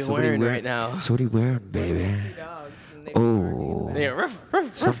away. What are Like, you so wearing wear- right now? So what are you wearing, Those baby? are 2 dogs. And they Oh. Yeah, ruff,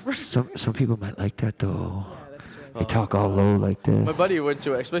 ruff, ruff, ruff. Some people might like that though. Yeah, that's true. They talk all low like My that. buddy went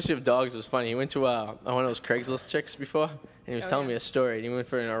to, especially with dogs, it was funny. He went to one of those Craigslist chicks before, and he was telling me a story. And he went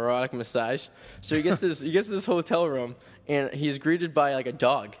for an erotic massage. So he gets to this hotel room, and he's greeted by like a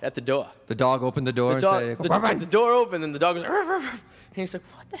dog at the door. The dog opened the door The, dog, and the, said, the door opened, and the dog was like, ruff, ruff, ruff. And he's like,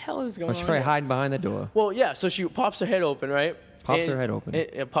 what the hell is going "Well, she's on? probably here?" hiding behind the door." Well, yeah. So she pops her head open, right? Pops And her head open.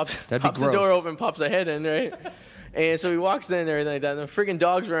 It pops That'd be pops the door gross. open, pops her head in, right? And so he walks in and everything like that. And the freaking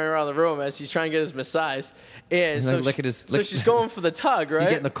dog's running around the room as he's trying to get his massage. And so, like licking his- so she's going for the tug, You right?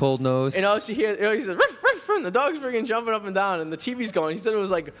 getting the cold nose. And all she hears, he says, ruff, ruff, ruff, and the dog's freaking jumping up and down, and the TV's going. He said it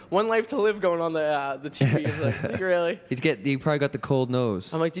was like One Life to Live going on the TV. I was like really? He probably got the cold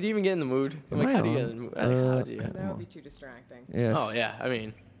nose. I'm like, did you even get in the mood? I'm like, Am I how do you on? get in the mood? How do you? That would be too distracting. Yes. Oh, yeah. I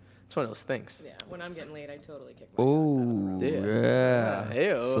mean, it's one of those things. Yeah, when I'm getting late, I totally kick my nuts out. Oh, Yeah.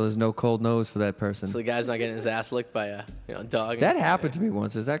 yeah. Ew. So there's no cold nose for that person. So the guy's not getting his ass licked by a dog. That happened to me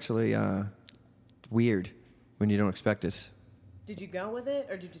once. It's actually weird when you don't expect it. Did you go with it,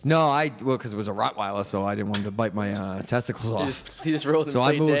 or did you just... No, because it was a Rottweiler, so I didn't want him to bite my testicles He off. just rolled and So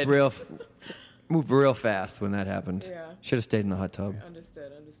I played moved dead. moved real fast when that happened. Yeah. Should have stayed in the hot tub.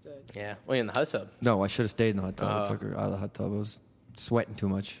 Understood. Yeah. Well, you're in the hot tub. No, I should have stayed in the hot tub. I took her out of the hot tub. I was sweating too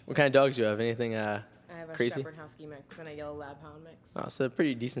much. What kind of dogs do you have? Anything I have a crazy? Shepherd Husky mix and a Yellow Lab Hound mix. Oh, so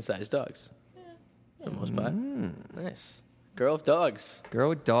pretty decent sized dogs. For the most part. Nice. Girl of dogs. Girl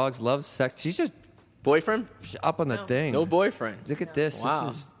with dogs, loves sex. She's just Boyfriend? up on the thing. No boyfriend. Look at this. Wow.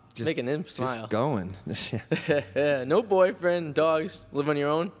 This is just Making him just smile. going. Yeah, no boyfriend, dogs, live on your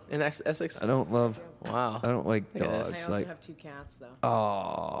own in Essex? I don't like Look at dogs. this. I also Like, have 2 cats,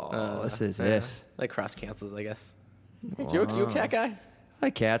 though. this is it. Like cross cancels, I guess. You a cat guy? I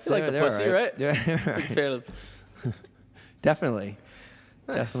like cats. You like the They're pussy, all right? Yeah, Pretty fair. definitely.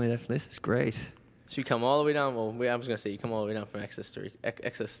 Nice. Definitely. This is great. So you come all the way down. Well, I was gonna say you come all the way down from Essex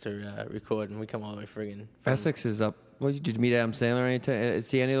to record, and we come all the way friggin'. From, Essex is up. Well, did you meet Adam Sandler anytime?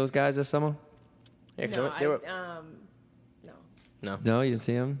 See any of those guys this summer? Yeah, 'cause No, they were. no. No, you didn't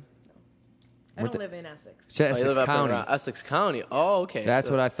see him? I don't live in Essex. Oh, you Essex live up County. in Essex County. Oh, okay. That's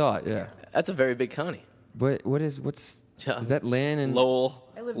so what I thought. Yeah. That's a very big county. What's is that Lynn and Lowell,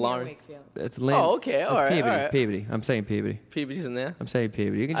 I live near Lawrence. Wakefield. It's Lynn. Oh, okay, That's all right, Peabody. all right. Peabody. I'm saying Peabody. Peabody's in there. I'm saying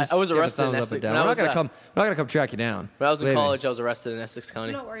Peabody. You can just I was give a arrested in thumbs up Essex. and down. When I We're not was, gonna come. We're not gonna come track you down. When I was in Believe me. college, I was arrested in Essex I'm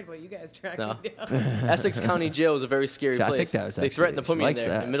County. not worried about you guys tracking No. me down. Essex County Jail is a very scary See, I place. think that was they threatened to actually- put me she in likes there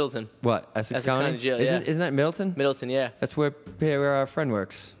that. in Middleton. What? Essex County Jail, Isn't, yeah. isn't that Middleton? Middleton, yeah. That's where our friend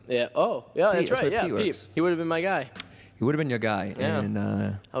works. Yeah. Oh, yeah, Pete, that's that's right. where Yeah, Pete Pete. works. He would have been my guy. He would have been your guy. Yeah. And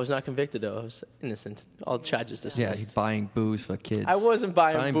I was not convicted though. I was innocent. All charges dismissed. yeah, he's buying booze for kids. I wasn't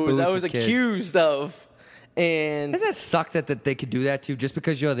buying booze. I for was kids. accused of. And Doesn't it suck that they could do that to you just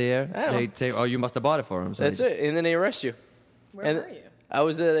because you're there? I know. They say, "Oh, you must have bought it for him." So that's they it. And then they arrest you. Where and were you? I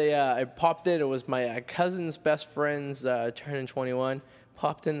was at I popped in. It was my cousin's best friend's turning 21.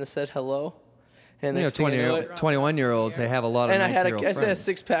 Popped in and said hello. And You know, next thing I know it, 21-year-olds, they have a lot of and I had 19-year-old I had a friends.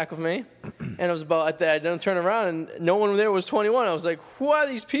 6-pack with me, and it was about I don't turn around and no one there was 21. I was like, who are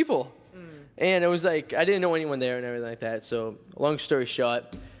these people? And it was like I didn't know anyone there and everything like that. So long story short,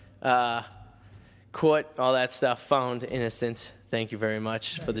 court, all that stuff, found innocent. Thank you very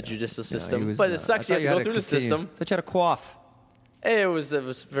much for the judicial system. He was, But it I sucks thought you have to go had through the continue. system. I thought you had a quaff. It was a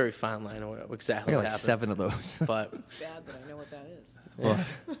very fine line of exactly I got what like happened. 7 of those. But It's bad that I know what that is.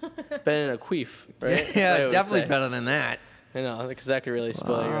 better than a queef, right? That's what I yeah, would definitely say. better than that. You know, because that could really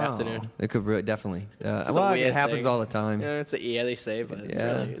spoil your afternoon. It could really, definitely. It's a Well, weird it happens thing. all the time. You know, it's the ear they say, but it's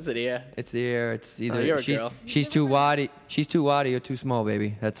Yeah. really, it's an ear. It's the air. It's either you're a girl. she's too wide. She's too wide or too small,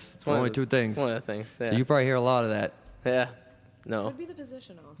 baby. That's the one of only the- two things. It's one of the things. Yeah. So you probably hear a lot of that. Yeah. No. Could be the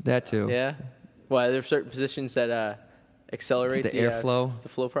position also. That too. Yeah. Why there are certain positions that accelerate The the airflow. the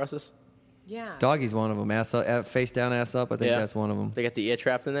flow process. Yeah. Doggy's one of them. Ass up, face down, ass up. I think Yeah. that's one of them. They got the ear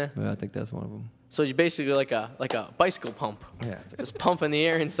trapped in there. Yeah, I think that's one of them. So you basically like a bicycle pump. Yeah. It's like, Just pumping the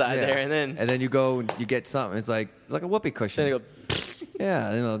air inside there, and then you go and you get something. It's like a whoopee cushion. then they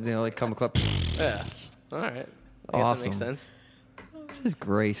go. Yeah, like come club. Yeah. All right. I guess that makes Awesome. sense. This is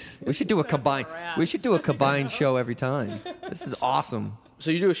great. We should do a combined. We should do a combined show every time. This is awesome. So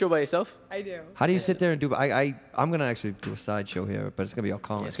you do a show by yourself? I do. How do you sit there and do? I'm gonna actually do a side show here, but it's gonna be all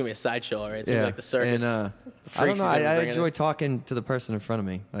comics. Yeah, it's gonna be a sideshow, all right? It's gonna be like the circus. And I don't freaks know. he's I ever bringing enjoy in. talking to the person in front of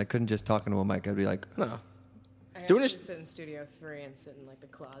me. I couldn't just talk into a mic. I'd be like, No. I Doing actually it- sit in Studio 3 and sit in like the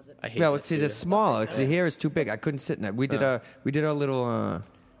closet. I hate yeah, that it's, it's too. smaller. Because here is too big. I couldn't sit in that. We did our little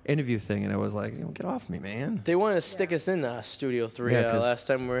interview thing, and I was like, get off me, man. They wanted to stick us in Studio 3 Yeah, 'cause- last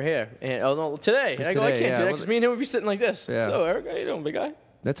time we were here. And no, today. And I go, I today, can't yeah, do that well, because me and him would be sitting like this. Yeah. So, Eric, how you doing, big guy?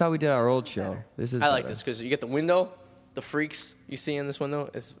 That's how we did our old show. This is. I like better. this because you get the window, the freaks you see in this window.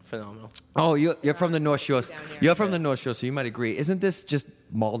 It's phenomenal. Oh, you're from the North Shore. Down here. You're from the North Shore, so you might agree. Isn't this just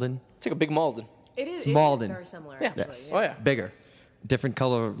Malden? It's like a big Malden. It is. Malden. It is very similar. Yeah. Actually. Yes. Oh, yeah. Bigger, different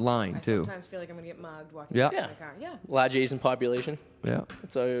color line I too. sometimes feel like I'm gonna get mugged walking Yeah. in Yeah. my car. Yeah. Large Asian population. Yeah.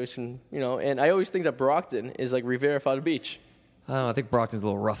 So I always can, and I always think that Brockton is like Revere without a beach. I don't know. I think Brockton's a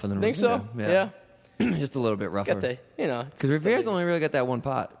little rougher than. Think so? Yeah. Just a little bit rougher. Got the, Because Revere's only really got that one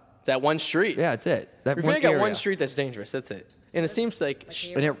pot. that one street. Yeah, that's it. That Revere one got area. one street that's dangerous. That's it. And it seems like Like it's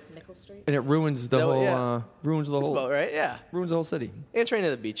here, And it- Nickel Street. And it ruins the Is that what- whole. yeah. Ruins the whole. about right. Yeah. Ruins the whole city. And it's right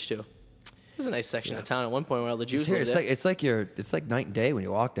near the beach too. It was a nice section of town at one point where all the Jews lived It's there. like night and day when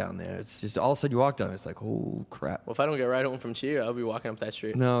you walk down there. It's just all of a sudden you walk down. It's like, oh crap. Well, if I don't get a ride home from Cheer, I'll be walking up that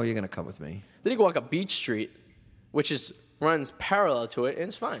street. No, you're gonna come with me. Then you can walk up Beach Street, which runs parallel to it, and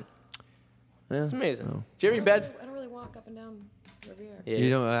it's fine. Yeah. It's amazing. No. Do you have any beds? I don't really walk up and down Revere. Yeah, You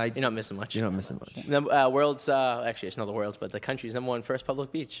know, you're not missing much. You're not missing much. World's actually it's not the world's, but the country's #1 first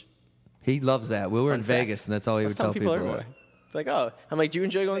public beach. He loves that. We were in Fun fact. Vegas, and that's all he would That's telling tell people. everywhere. Like, oh, I'm like, do you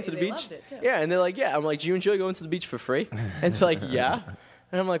enjoy going to the They beach? loved it, too. Yeah, and they're like, yeah. I'm like, do you enjoy going to the beach for free? And they're like, yeah.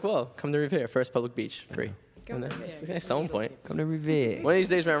 And I'm like, well, come to Revere, first public beach, free. Come to Revere. At some point. Come to Revere. One of these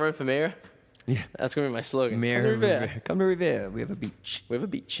days when I run for mayor, that's going to be my slogan. Mayor Revere. Come to Revere. We have a beach. We have a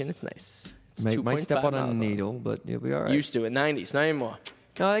beach, and it's nice. It's Might step on a 2.5 needle, but you'll be all right. Used to in 90s, not anymore.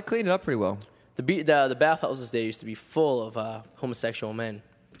 No, they cleaned it up pretty well. The bathhouses there used to be full of homosexual men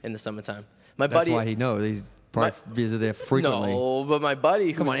in the summertime. That's why he knows. He's probably visit there frequently. No, but my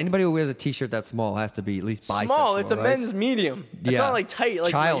buddy. Come on, anybody who wears a T-shirt that small has to be at least bisexual. Small. It's a right? men's medium. It's not like tight,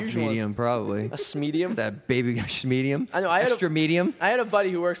 like child's the usual medium, ones. probably. A medium. That baby medium. I know. Extra medium. I had a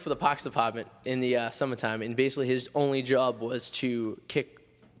buddy who worked for the Parks Department in the summertime, and basically his only job was to kick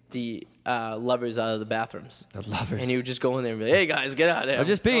the lovers out of the bathrooms. The lovers. And he would just go in there and be like, "Hey guys, get out of there." I'm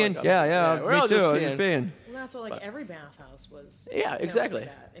just peeing. We're all me too. just I'm peeing. just peeing. Well, that's what every bathhouse was. Yeah, exactly. If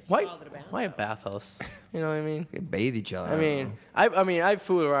you Why? called it a bathhouse. Why a bathhouse? You know what I mean? They bathe each other. I mean, I've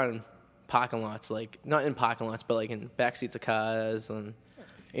fooled around in parking lots, like not in parking lots, but like in back seats of cars and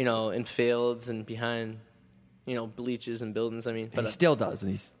in fields and behind, bleachers and buildings. I mean, But he still does,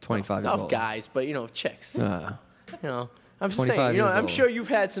 and he's 25 years not old. of guys, but of chicks. I'm just 25 saying. years I'm old. sure you've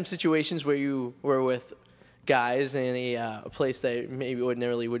had some situations where you were with guys in a place that maybe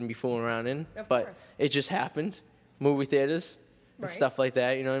ordinarily wouldn't be fooling around in, but course. it just happened. Movie theaters. And Right. stuff like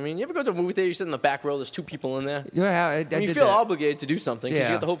that, you know what I mean? You ever go to a movie theater, you sit in the back row, there's 2 people in there, I and you did feel that. obligated to do something because you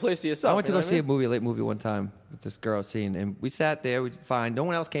Yeah. get the whole place to yourself. I went to you know go see a what movie, a late movie one time with this girl scene, and we sat there, we fine. No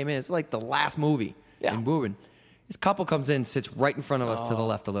one else came in. It's like the last movie in Woburn. This couple comes in, sits right in front of us to the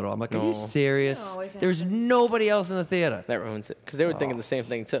left a little. I'm like, are you serious? always There's happens. nobody else in the theater. That ruins it because they were thinking the same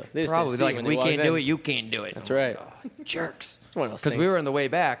thing too. They just Probably didn't see like, when if they we walked can't do in. it, you can't do it. That's right. Jerks. It's one of those Because things. we were in the way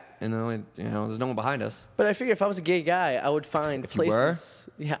back, and then there's no one behind us. But I figure if I was a gay guy, I would find you were? places.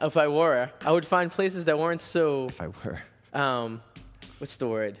 Yeah, if I were, I would find places that weren't so. If I were. What's the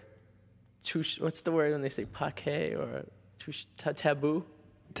word? What's the word when they say paquet or taboo?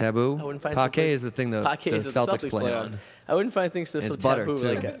 Taboo. I wouldn't find Parquet someplace- is the thing the Parquet is what Celtics play on. I wouldn't find things so It's so butter, taboo. too.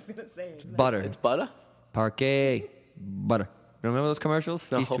 Like I was gonna say it's Butter. it's butter. Parquet. Butter. You remember those commercials?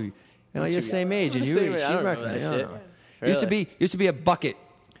 No. These two. You're We're the too same young. age, and We're you the same age. I don't reckon. remember that I don't shit. know. Used to be a bucket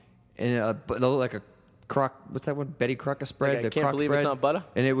and like a crock. What's that one? Betty Crocker spread. Like, I the can't crock believe spread. it's not butter?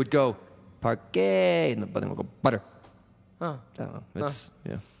 And it would go parquet, and the button would go butter. Oh, I don't know. It's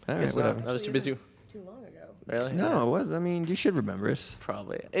yeah. All guess right, whatever. not. I was too busy. too long ago. Really? No, it was. I mean, you should remember it.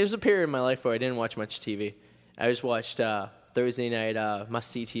 Probably. It was a period in my life where I didn't watch much TV. I just watched Thursday night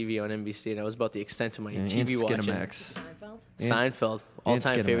must-see TV on NBC, and that was about the extent of my And TV watching. Skinamax. Seinfeld? Seinfeld,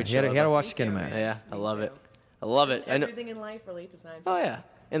 all-time Skinamax. favorite You had show. to ever. watch Skinamax. Yeah, I Me love too. it. I love it. I know. Everything in life relates to Seinfeld. Oh yeah,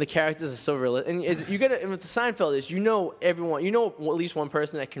 and the characters are so real. And you gotta. And with the Seinfeld is everyone. You know at least one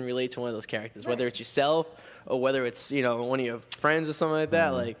person that can relate to one of those characters, whether it's yourself or whether it's one of your friends or something like that.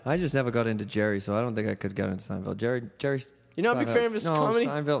 Like I just never got into Jerry, so I don't think I could get into Seinfeld. Jerry's. You're not a big fan of his no, comedy?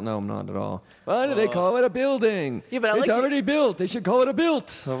 Seinfeld? No, I'm not at all. Why do they call it a building? Yeah, but I it's like it. already built. They should call it a built.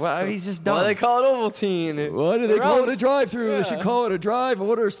 So, he's just dumb. why they call it Ovaltine? Why do they call it a Rouse. drive-through? Yeah. They should call it a drive.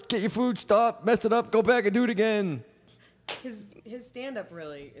 Order, get your food, stop, messed it up, go back and do it again. His stand-up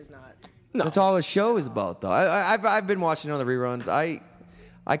really is not. No. That's all the show is about, though. I've been watching on the reruns.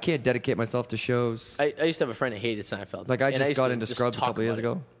 I can't dedicate myself to shows. I used to have a friend that hated Seinfeld. Like I and just used got to into just Scrubs a talk couple years about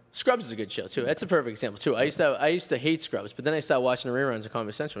it. ago. Scrubs is a good show too. That's a perfect example too. I used to hate Scrubs, but then I started watching the reruns of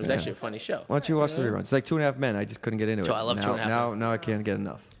Comedy Central. It was actually a funny show. Why don't you watch the reruns? It's like 2.5 Men. I just couldn't get into it. So I love now, 2.5 Men. Now I can't get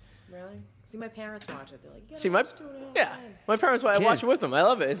enough. Really? See, my parents watch it. They're like, you gotta See, my watch 2.5 Men. my parents. I watch it with them. I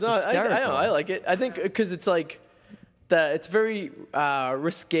love it. It's not. I know. hysterical. I like it. I think because it's like it's very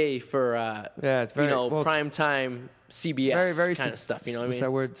risque for Yeah, it's very well, it's prime time CBS very, very kind of stuff. You know what I what's mean?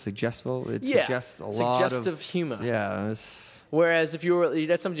 that word? Suggestible. It Yeah. suggests a lot of Suggestive humor. Yeah. Whereas if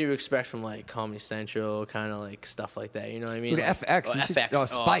that's something you expect from like Comedy Central, kind of like stuff like that. You know what I mean? Dude, Like, FX. oh, you should- FX. oh, oh.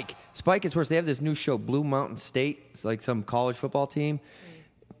 Spike. Spike is worse. They have this new show, Blue Mountain State. It's like some college football team.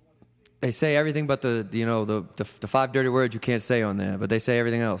 They say everything but the 5 dirty words you can't say on there, but they say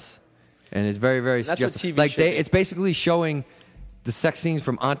everything else, and it's very, very That's what suggestive. TV Like should be. it's basically showing the sex scenes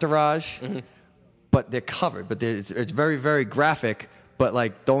from Entourage, but they're covered. But it's very, very graphic. But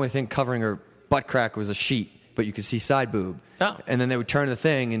like the only thing covering her butt crack was a sheet, but you could see side boob. Oh. And then they would turn the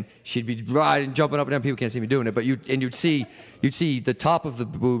thing, and she'd be riding, jumping up and down. People can't see me doing it, but you'd see the top of the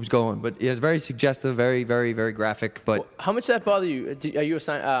boobs going. But it's very suggestive, very, very, very graphic. But How much does that bother you? Are you not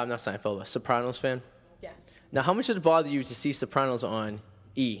Seinfeld, a Sopranos fan? Yes. Now, how much did it bother you to see Sopranos on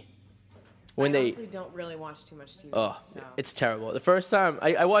E? When I they, honestly don't really watch too much TV. So. it's terrible. The first time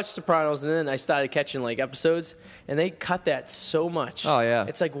I watched Sopranos, and then I started catching like episodes, and they cut that so much. Oh, yeah.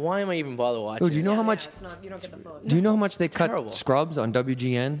 It's like, why am I even bother watching? Dude, you know how much? It's not, you don't get the full. Do you know how much they It's cut terrible. Scrubs on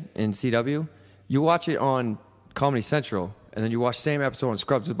WGN and CW? You watch it on Comedy Central, and then you watch the same episode on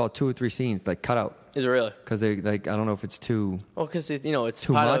Scrubs. It's about 2 or 3 scenes like cut out Is it really? because they like I don't know if it's too. Well, because it's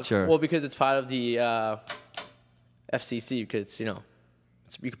Too part much, of, or- well, because it's part of the FCC. Because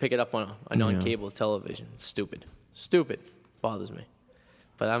you can pick it up on a non-cable television. It's stupid, bothers me.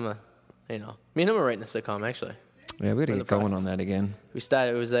 But me and him are writing a sitcom actually. Yeah, we gotta in get the going on process. that again. We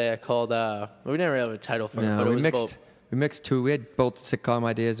started. It was called. We didn't really have a title for it, No, but it we was mixed. about. We mixed 2. We had both sitcom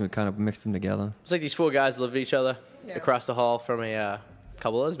ideas and we kind of mixed them together. It's like these 4 guys live with each other Yeah. across the hall from a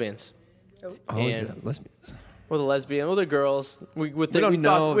couple of lesbians. Oh, And- is it lesbians? Well, the lesbian, well, they're girls. We don't thought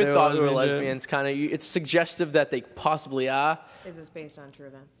know we if thought they're they were lesbians yet. lesbians. Kind of, it's suggestive that they possibly are. Is this based on true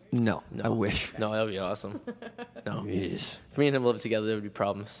events? No, I wish. No, that would be awesome. No, Yes. if me and him lived together, there would be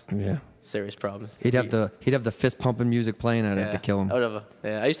problems, Yeah. serious problems. He'd have the fist pumping music playing. I'd have to kill him. I would have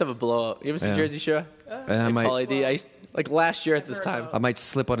I used to have a blowout. You ever see Yeah. Jersey Shore? And I Paul might, AD. Like last year at this heard time. about I might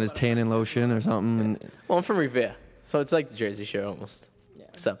slip on his tanning lotion or something. And Well, I'm from Revere, so it's like the Jersey Shore almost.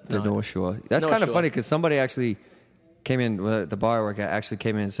 Except the North Shore. That's North kind of Shore. funny because somebody actually came in. The bar worker actually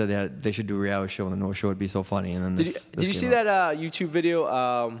came in and said they should do a reality show on the North Shore. It'd be so funny. And then Did you see that YouTube video?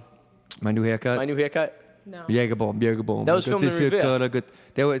 My new haircut. My new haircut. No. Jägerbomb. That was I got filmed in this Revere. haircut, I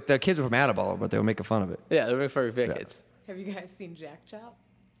got- the kids were from Attleboro, but they were making fun of it. Yeah, they're for Revere Yeah. kids. Have you guys seen Jack Chop?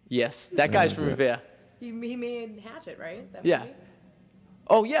 Yes, that guy's was from it. Revere. He made Hatchet, right? That Yeah. movie?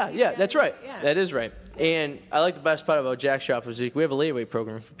 Oh yeah, that's right. Yeah. That is right. And I like the best part about Jack Shop is we have a layaway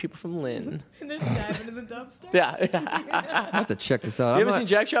program for people from Lynn. And they're diving in the dumpster. Yeah. I have to check this out. You ever seen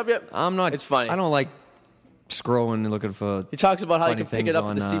Jack Shop yet? I'm not. It's funny. I don't like scrolling and looking for. He talks about how you funny can pick things it up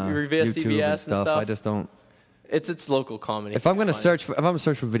on, at the Revere YouTube CBS and stuff. stuff. I just don't. It's local comedy. If I'm gonna It's funny. search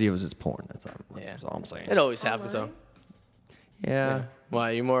for videos, it's porn. Yeah. That's all I'm saying. It always happens though. Online? Yeah.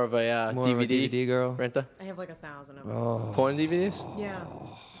 Why? You more of a More of a DVD DVD girl. renter? I have like 1,000 of them. Oh. Porn DVDs? Yeah.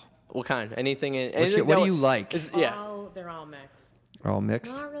 What kind? Anything? What Anything do that you like? Yeah. They're all mixed. They're all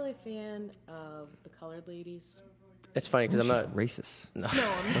mixed. Not really a fan of the colored ladies. It's funny because I'm not. racist. No. No,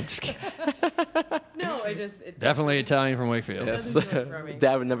 I'm I'm just kidding. no. It Definitely Italian from Wakefield. Yes. doesn't do it for me.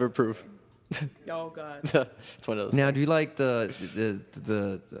 Dad would never approve. Oh God. It's one of those. Now, things. do you like the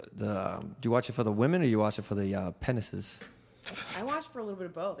do you watch it for the women or you watch it for the penises? I watch for a little bit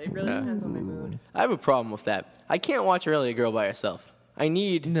of both. It really depends on my mood. I have a problem with that. I can't watch really a girl by herself. I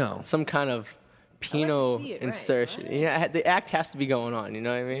need some kind of penile see it, right, insertion. right? Yeah, the act has to be going on. You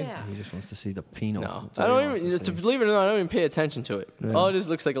know what I mean? Yeah. He just wants to see the penal. No, That's I all he don't wants even. to To see. believe it or not, I don't even pay attention to it. Yeah. All it is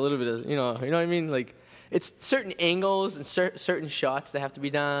looks like a little bit of you know what I mean. Like it's certain angles and certain shots that have to be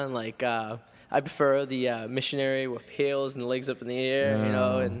done. Like I prefer the missionary with heels and legs up in the air. You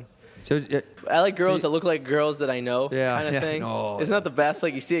know, and So, I like girls that look like girls that I know. Yeah, kind of yeah. thing. Oh, Isn't that the best?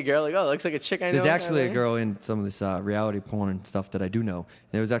 Like you see a girl, like oh, it looks like a chick I know. there's kinda actually a thing. girl in some of this reality porn stuff that I do know.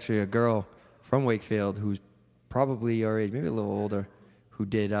 There was actually a girl from Wakefield who's probably your age, maybe a little older, who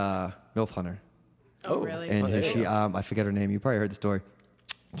did MILF Hunter. Oh, really? And there you she, go. I forget her name. You probably heard the story.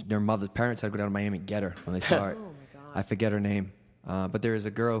 Their mother's parents had to go down to Miami and get her when they saw it. Oh my God. I forget her name. But there is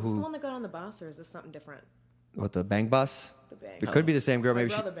a girl Is this the who, one that got on the bus, or is this something different? what, the bang bus? The bang. It could be the same girl. My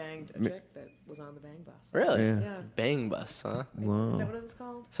Maybe she. brother banged a chick that was on the bang bus. Really? Yeah. Yeah. Bang bus, huh? Is Wow. that what it was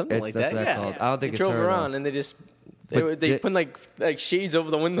called? Something It's- like that's that. what Yeah. that's called. I don't think they it's drove her, around though. and they just But they the- put like shades over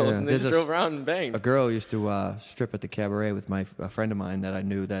the windows Yeah, and they just there's drove around and banged. A girl used to strip at the cabaret with a friend of mine that I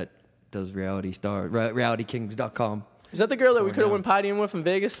knew that does realitykings.com. Is that the girl that we Going could have down. went partying with in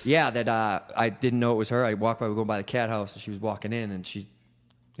Vegas? Yeah, that I didn't know it was her. I walked by, we were going by the cat house, and she was walking in, and she's,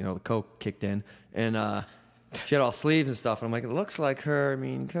 the coke kicked in, and she had all sleeves and stuff. And I'm like, it looks like her. I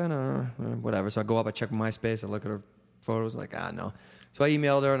mean, kind of whatever. So I go up, I check MySpace, I look at her photos, like, no. So I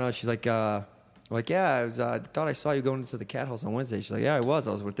emailed her, and she's like, yeah, I thought I saw you going into the cat house on Wednesday. She's like, yeah, I was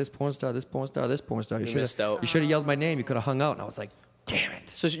with this porn star, this porn star, this porn star. You missed out. You should have yelled my name. You could have hung out. And I was like, damn it.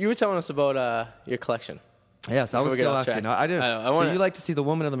 So you were telling us about your collection. Yes, I was Before we get still off asking. track. I didn't. I So wanna- you like to see the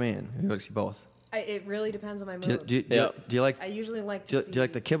woman or the man? You like to see both. It really depends on my Do you, mood. do you, Yeah. do you like? I usually like Do to you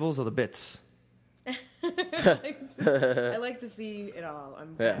like the kibbles or the bits? I like to see it all.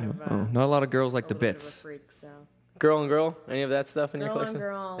 I'm kind of Oh, not a lot of girls like a the little bit of a bits. freak, so Girl on girl? Any of that stuff in your girl on collection?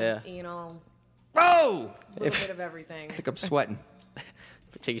 girl, Yeah. anal, Oh! a little bit of everything. I think I'm sweating.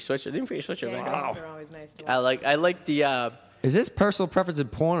 Take your sweatshirt. Didn't put your sweatshirt back on. Gangbangers are always nice to watch. I like the Is this personal preference in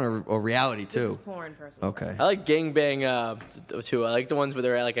porn or reality This is too? porn, personally. Okay. I like gangbang too. I like the ones where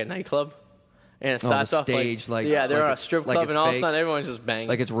they're at like a nightclub. And it starts off stage, like- yeah, they're like at a it's- strip like club, it's and all of a fake. sudden everyone's just banging.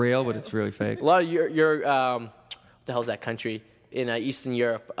 Like it's real, but it's really fake. a lot of your what the hell's that country in Eastern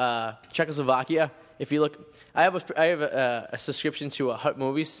Europe? Czechoslovakia. If you look, I have a subscription to Hut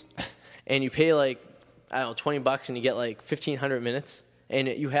Movies, and you pay like I don't know $20 and you get like 1,500 minutes, and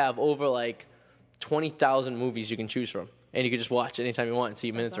you have over like 20,000 movies you can choose from. and you can just watch anytime you want until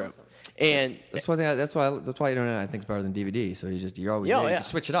your minutes awesome. are up. And That's why internet I think is better than DVD. So you're always yeah, you yeah. can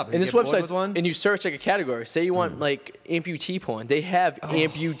switch it up. And You this get bored website, with one, and you search like a category. Say you want like amputee porn. They have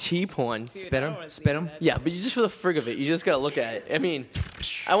amputee porn. Dude, spin I 'em, wanna see spin 'em. that. Yeah, but you just for the frig of it, you just gotta look at it. I mean,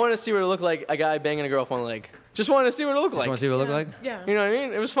 I want to see what it looked like a guy banging a girl with one leg. Just wanted to see what it looked just like. want to see what it look like. Yeah. You know what I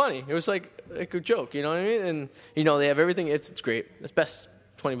mean? It was funny. It was like a good joke. You know what I mean? And they have everything. It's great. It's best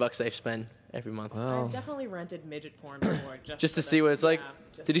 $20 I spend every month. I've definitely rented midget porn before Just to for see the- what it's like. yeah,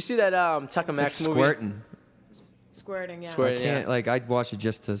 just Did you see that Tucker Max movie? Squirting. squirting? Yeah. Squirting. Can't, Yeah. like I'd watch it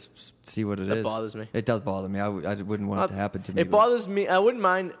just to see what it is. That bothers me. It does bother me. I wouldn't want it to happen to me. It bothers me. I wouldn't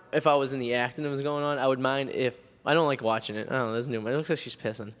mind if I was in the act and it was going on. I would mind if I don't like watching it. I don't know. There's new. It looks like she's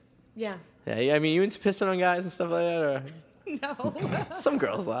pissing. Yeah. Yeah. I mean, you into pissing on guys and stuff like that, or No. some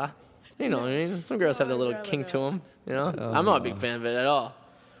girls are. You know what I mean? Some girls have their I'd little rather kink to not. them. You know, I'm not a big fan of it at all.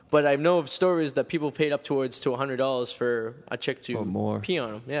 But I know of stories that people paid up towards to $100 for a chick to Or more. pee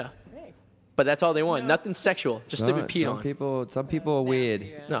on them. Yeah, Hey. but that's all they want. Nothing sexual, just to be peed some on. some people are weird.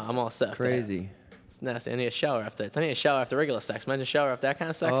 Nasty, yeah. No, I'm all set. after that. Crazy. It's nasty. I need a shower after that. I need a shower after regular sex. Imagine a shower after that kind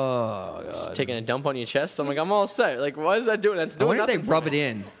of sex. Oh god. Just taking a dump on your chest. I'm like, I'm all set. Like, why is that doing? That's I doing wonder if they nothing. rub it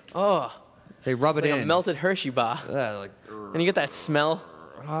in. Oh, They rub it like in. a melted Hershey bar, Like, and you get that smell.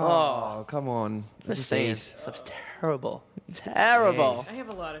 oh, come on. Just saying, stuff's terrible. Terrible. I have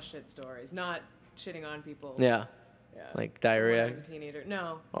a lot of shit stories. Not shitting on people. Yeah, Yeah. like When I diarrhea was a teenager.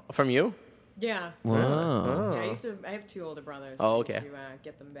 No. Oh, from you. Yeah. Wow. Yeah, I have 2 older brothers. Oh, I okay. used to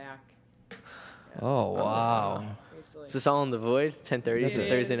get them back. Oh wow. I used to, like, Is this all in the void? 10:30 It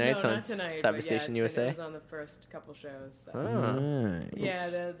Thursday is. nights no, on not tonight, Cyber but Station yeah, USA. It was on the first couple shows. So. Oh. Nice. Yeah,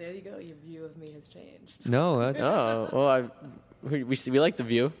 there you go. Your view of me has changed. No, that's Oh, well, we like the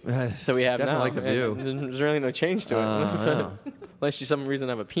view that we have Definitely now. like the view. And there's really no change to it. Yeah. Unless you some reason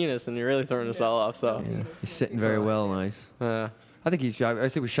have a penis and you're really throwing us all off. So, He's sitting very well, nice. I think I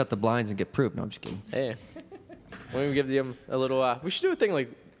think we shut the blinds and get proof. No, I'm just kidding. hey, why don't we give them a little, we should do a thing like,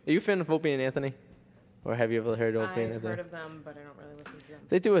 are you a fan of Opie and Anthony? Or have you ever heard of Opie and I've Anthony? heard of them, but I don't really listen to them.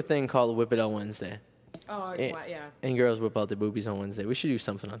 They do a thing called Whip It on Wednesday. Oh, And, yeah. and girls whip out their boobies on Wednesday. We should do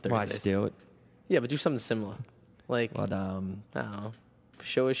something on Thursdays. Why steal it? Yeah, but do something similar. Like, But I don't know.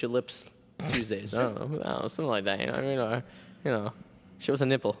 Show us your lips Tuesdays. I don't know. Something like that. You know what I mean? Or, show us a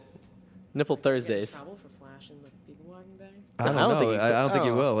nipple. Nipple Get in Thursdays. trouble for flashing the people walking by? I don't I don't know. think you I don't could. think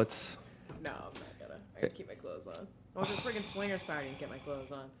you Oh. will. It's No, I'm not gonna. I gotta keep my clothes on. I went to a friggin' swingers party and get my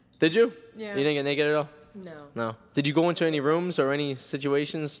clothes on. Did you? Yeah. You didn't get naked at all? No. No. Did you go into any rooms or any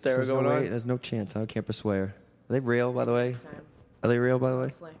situations that were there's going no way, on? there's no chance. I can't persuade. Are they real, by the way? Next time. Are they real, by the way?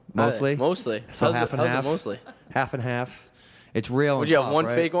 Mostly. Mostly. Mostly. So How's half it, and how's it half? mostly? Half and half. It's real. Would on you have top, one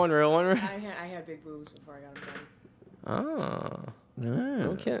right? fake one, real one? I had big boobs before I got them done. Oh.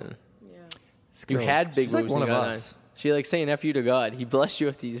 No kidding. Yeah. You Girls. had big She's like boobs one when you of got us. done. She like saying F you to God. He blessed you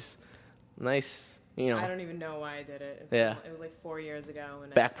with these nice, I don't even know why I did it. Yeah. It was like 4 years ago.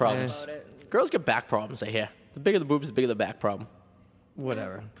 And Back I just thought problems. About it and Girls get back problems, I hear. The bigger the boobs, the bigger the back problem.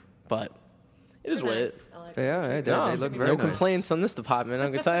 Whatever. But it is they're what it nice. is. I like Yeah, them. they look very no nice. complaints on this department.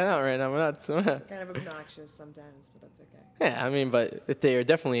 I can tell you that right now. We're not. Kind of obnoxious sometimes, but that's okay. Yeah, I mean, but they are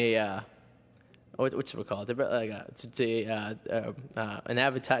definitely a, what's it called? They're like an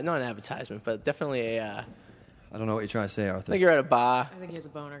advertise, not an advertisement, but definitely a. I don't know what you're trying to say, Arthur. Like you're at a bar. I think he has a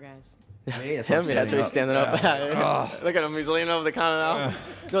boner, guys. Me? That's Him, that's why he's standing up. Look at him, he's leaning over the counter now.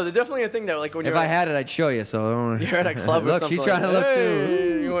 No, they're definitely a thing that like when If you're I had it, I'd show you. So don't you're at a club or look, something. she's trying to look hey,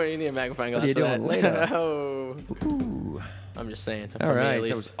 too. You need a magnifying glass What are you for doing that. later? Oh. Ooh. I'm just saying. All for me, right, at that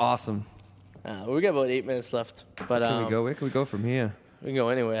least. was awesome. We got about 8 minutes left, but Can we go? Where can we go from here? We can go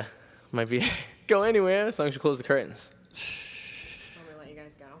anywhere. Might be go anywhere as long as you close the curtains. I'm going to let you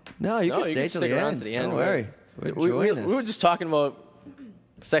guys go. No, you No, can you stay can till stick the around end. to the end. Don't worry. We're We enjoying we this. were just talking about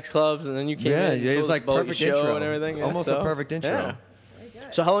sex clubs, and then you came in. And it told was us like about perfect your show intro. and everything. It's yeah, almost a perfect intro. Yeah. Very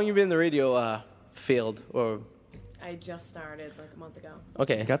good. So how long you been in the radio field? Or I just started like a month ago.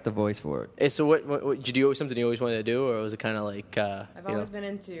 okay. You got the voice for it. Hey, so what did you do? Something you always wanted to do, or was it kind of like I've you always know? been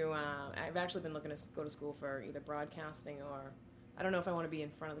into, I've actually been looking to go to school for either broadcasting or, I don't know if I want to be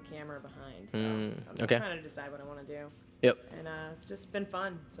in front of the camera or behind. So I'm okay. trying to decide what I want to do. Yep. And it's just been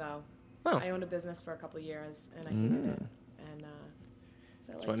fun. So Oh. I owned a business for a couple of years and I hated it. And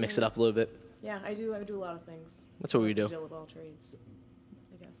so I So I like mix doing it up this. a little bit. Yeah, I do a lot of things. That's what we Like the do. Jill of all trades,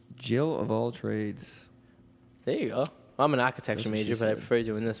 I guess. Jill of all trades. There you go. I'm an architecture That's what she major, but I said. prefer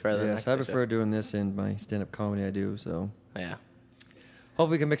doing this rather than Yes, I architecture. prefer doing this in my stand-up comedy. I do so. Yeah. Hopefully,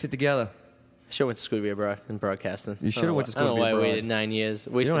 we can mix it together. I should have went to school to be abroad in broadcasting. You should have went to I school don't to know be why I abroad. waited 9 years.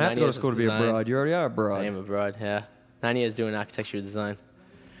 You Wasted don't have 9 to go to years school to with be design. abroad. You already are I abroad. am abroad, yeah. 9 years doing architecture design.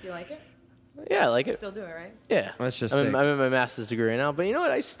 Do you like it? Yeah, I like You it. still do it, right? Yeah. That's just I'm big. in my master's degree right now, but you know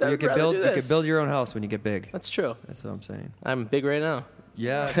what? You I'd could rather build. do You this. could build your own house when you get big. That's true. That's what I'm saying. I'm big right now.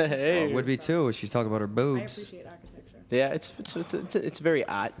 Yeah, Hey. would be too. She's talking about her I boobs. appreciate architecture. Yeah, it's very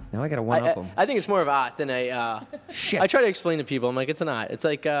art. Now I gotta one up them. I think it's more of art than a. Shit. I try to explain to people. I'm like, it's an art. It's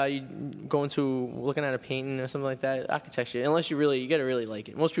like you going to looking at a painting or something like that. Architecture, unless you gotta really like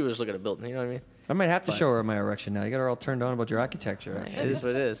it. Most people just look at a building. You know what I mean? I might have to show her my erection now. You got her all turned on about your architecture. It is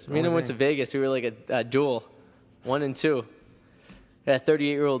what it is. Me and Only him went to thing. Vegas. We were like a duel, 1 and 2. That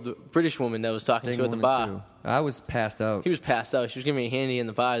 38-year-old British woman that was talking to Thing you at the one bar. and two. I was passed out. He was passed out. She was giving me a handy in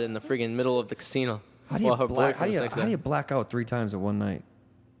the bar in the friggin' middle of the casino. How do you while her black? boyfriend How do was you, next to how do her. you black out 3 times in one night?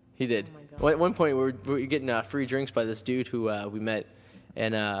 He did. Oh my God. Well, at one point, we were getting free drinks by this dude who we met,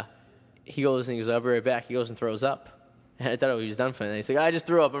 and he goes and he goes, "I'll be right back." He goes and throws up. And I thought he was done for it. He's like, "I just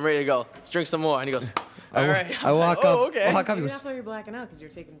threw up. I'm ready to go. Let's drink some more." And he goes, "All right." I walk like, up. "Oh, okay." Walk up. He Maybe was, that's why you're blacking out, because you're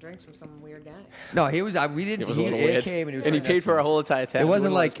taking drinks from some weird guy. no, he was. We didn't. It was a little he weird. came and he was And he right paid next for to a us. whole entire tab. It He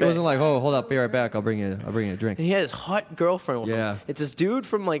wasn't wouldn't let us like. It wasn't pay. like. Oh, hold up. Be right back. I'll bring you a drink. And he had his hot girlfriend with Yeah. him. It's this dude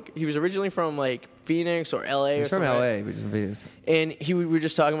from he was originally from Phoenix or LA or He's from something. L.A. But he's And we were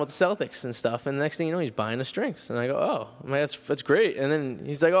just talking about the Celtics and stuff. And the next thing you know, he's buying us drinks. And I go, "Oh, I'm like, that's great." And then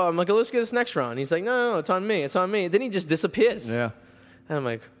he's like, "Oh," I'm like, "Let's get this next round." He's like, "No, it's on me. It's on me." And then he just disappears. Yeah. And I'm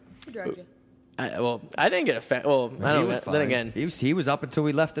like, Who drugged you? I didn't get a well, I He don't know. was Then fine. again, he was up until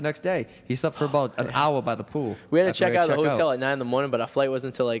we left the next day. He slept for about an hour by the pool. we had to After check out of the check hotel at 9 in the morning, but our flight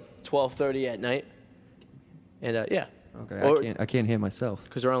wasn't until 12:30 at night. And yeah. Okay, I can't hear myself.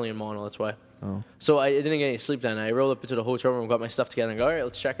 Because we're only in Mono, that's why. Oh. So I didn't get any sleep that night. I rolled up into the hotel room, got my stuff together, and go, "All right,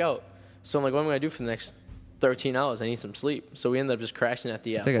 let's check out." So I'm like, "What am I gonna do for the next 13 hours? I need some sleep." So we ended up just crashing at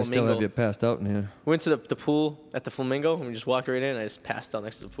the I think I Flamingo. still have you passed out in here. We went to the pool at the Flamingo, and we just walked right in. I just passed out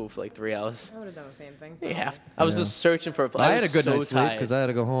next to the pool for 3 hours. I would have done the same thing. You have to. I was Yeah. just searching for a place. I had a good so night's sleep tired. because I had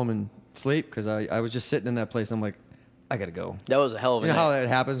to go home and sleep because I was just sitting in that place. I'm like, I gotta go. That was a hell of a You know night. how that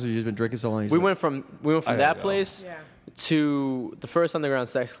happens when you've been drinking so long. We went from I that gotta go. place Yeah. to the first underground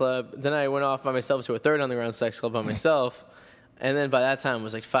sex club. Then I went off by myself to a third underground sex club by myself. And then by that time it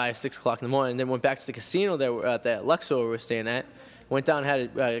was 5, 6 o'clock in the morning. Then went back to the casino that Luxor we were staying at. Went down,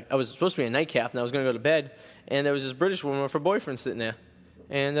 I was supposed to be a nightcap, and I was going to go to bed. And there was this British woman with her boyfriend sitting there.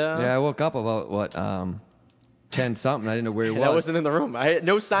 And Yeah, I woke up about 10 something. I didn't know where he and was. I wasn't in the room. I had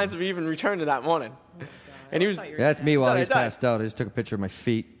no signs of even returning that morning. And he was. thought you were That's me while I he's died. passed out. I just took a picture of my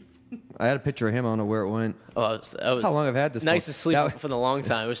feet. I had a picture of him. I don't know where it went. Oh, I was How long I've had this nice for? to sleep That- for the long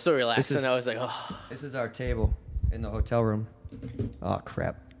time. It was so relaxing. is- I was like, oh. This is our table in the hotel room. Oh,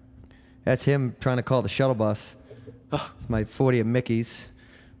 crap. That's him trying to call the shuttle bus. It's my 40 of Mickey's.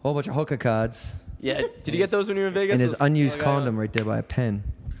 Whole bunch of hookah cards. Yeah. Did you get those when you were in Vegas? And his Those- unused oh, condom right there by a pen.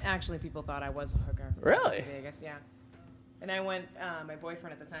 Actually, people thought I was a hooker. Really? To Vegas, yeah. And I went. My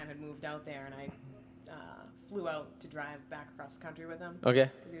boyfriend at the time had moved out there, and I flew out to drive back across the country with him.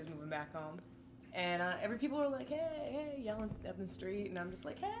 Okay. Because he was moving back home. And every people were like, hey, yelling at the street, and I'm just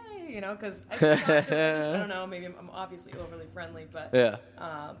like, hey, because I don't know, maybe I'm obviously overly friendly, but Yeah.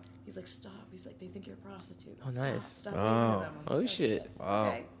 he's like, stop. He's like, they think you're a prostitute. Oh, Stop, nice. Stop dating them. I'm Oh, like, shit. Wow.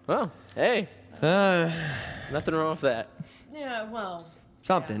 Okay. Well, hey, nothing wrong with that. Yeah, well.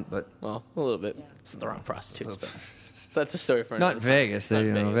 Something, but Well, a little bit. Yeah. It's not the wrong prostitutes, but that's a story for not another time. Vegas. They,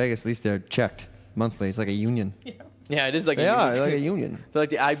 Not Vegas. Vegas, at least they're checked monthly. It's like a union. Yeah, it is like They a are union. like a union. They're like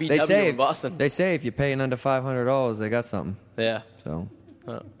the IBW They say in Boston. They say if you're paying under $500, they got something. Yeah. So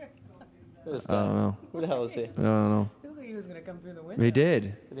Oh. Who is I that? don't know. Who the hell is he? I don't know. He looked like he was going to come through the window. He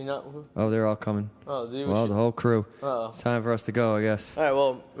did. Did he not? Oh, they're all coming. Oh, dude. Well, the whole crew. Uh-oh. It's time for us to go, I guess. All right,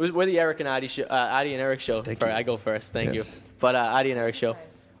 well, we're the Eric and Arty show. Arty and Eric show. Thank For- you. I go first. Thank Yes. you. But Arty and Eric show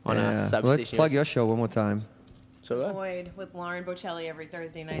Nice. on Yeah. Cyber Let's Station plug USA. your show one more time. So go ahead. Void with Lauren Boccelli every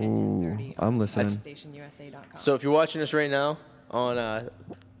Thursday night at Ooh, 10:30. I'm listening. CyberStationUSA.com. So if you're watching us right now on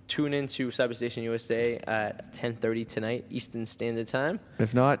tune in to Cyberstation USA at 10:30 tonight Eastern Standard Time.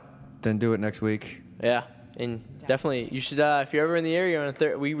 If not, then do it next week. Yeah, and definitely you should. If you're ever in the area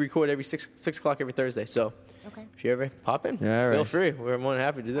on we record every 6 o'clock every Thursday. So Okay. if you ever pop in, Yeah, all feel right. free. We're more than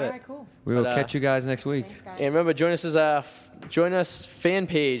happy to do All that. right, cool. We will But, catch you guys next week. Thanks, guys. And remember, join us fan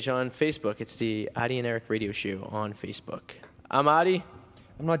page on Facebook. It's the Arty and Eric Radio Show on Facebook. I'm Arty.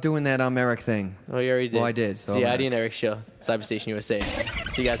 I'm not doing that Eric thing. Oh, you already did. Well, I did, It's so the I'm Arty Eric. and Eric Show, Cyberstation USA.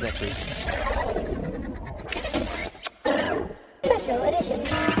 See you guys next week.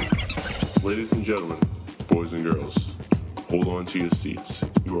 Ladies and gentlemen, boys and girls, hold on to your seats.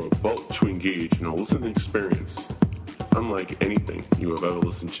 You are about to engage in a listening experience unlike anything you have ever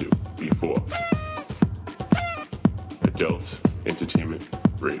listened to before. Adult Entertainment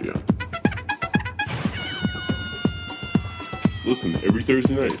Radio. Listen every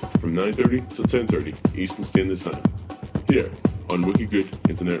Thursday night from 9:30 to 10:30 Eastern Standard Time. Here on Wicked Good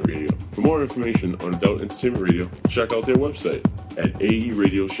Internet Radio. For more information on Adult Entertainment Radio, check out their website at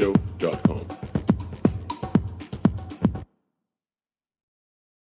aeradioshow.com.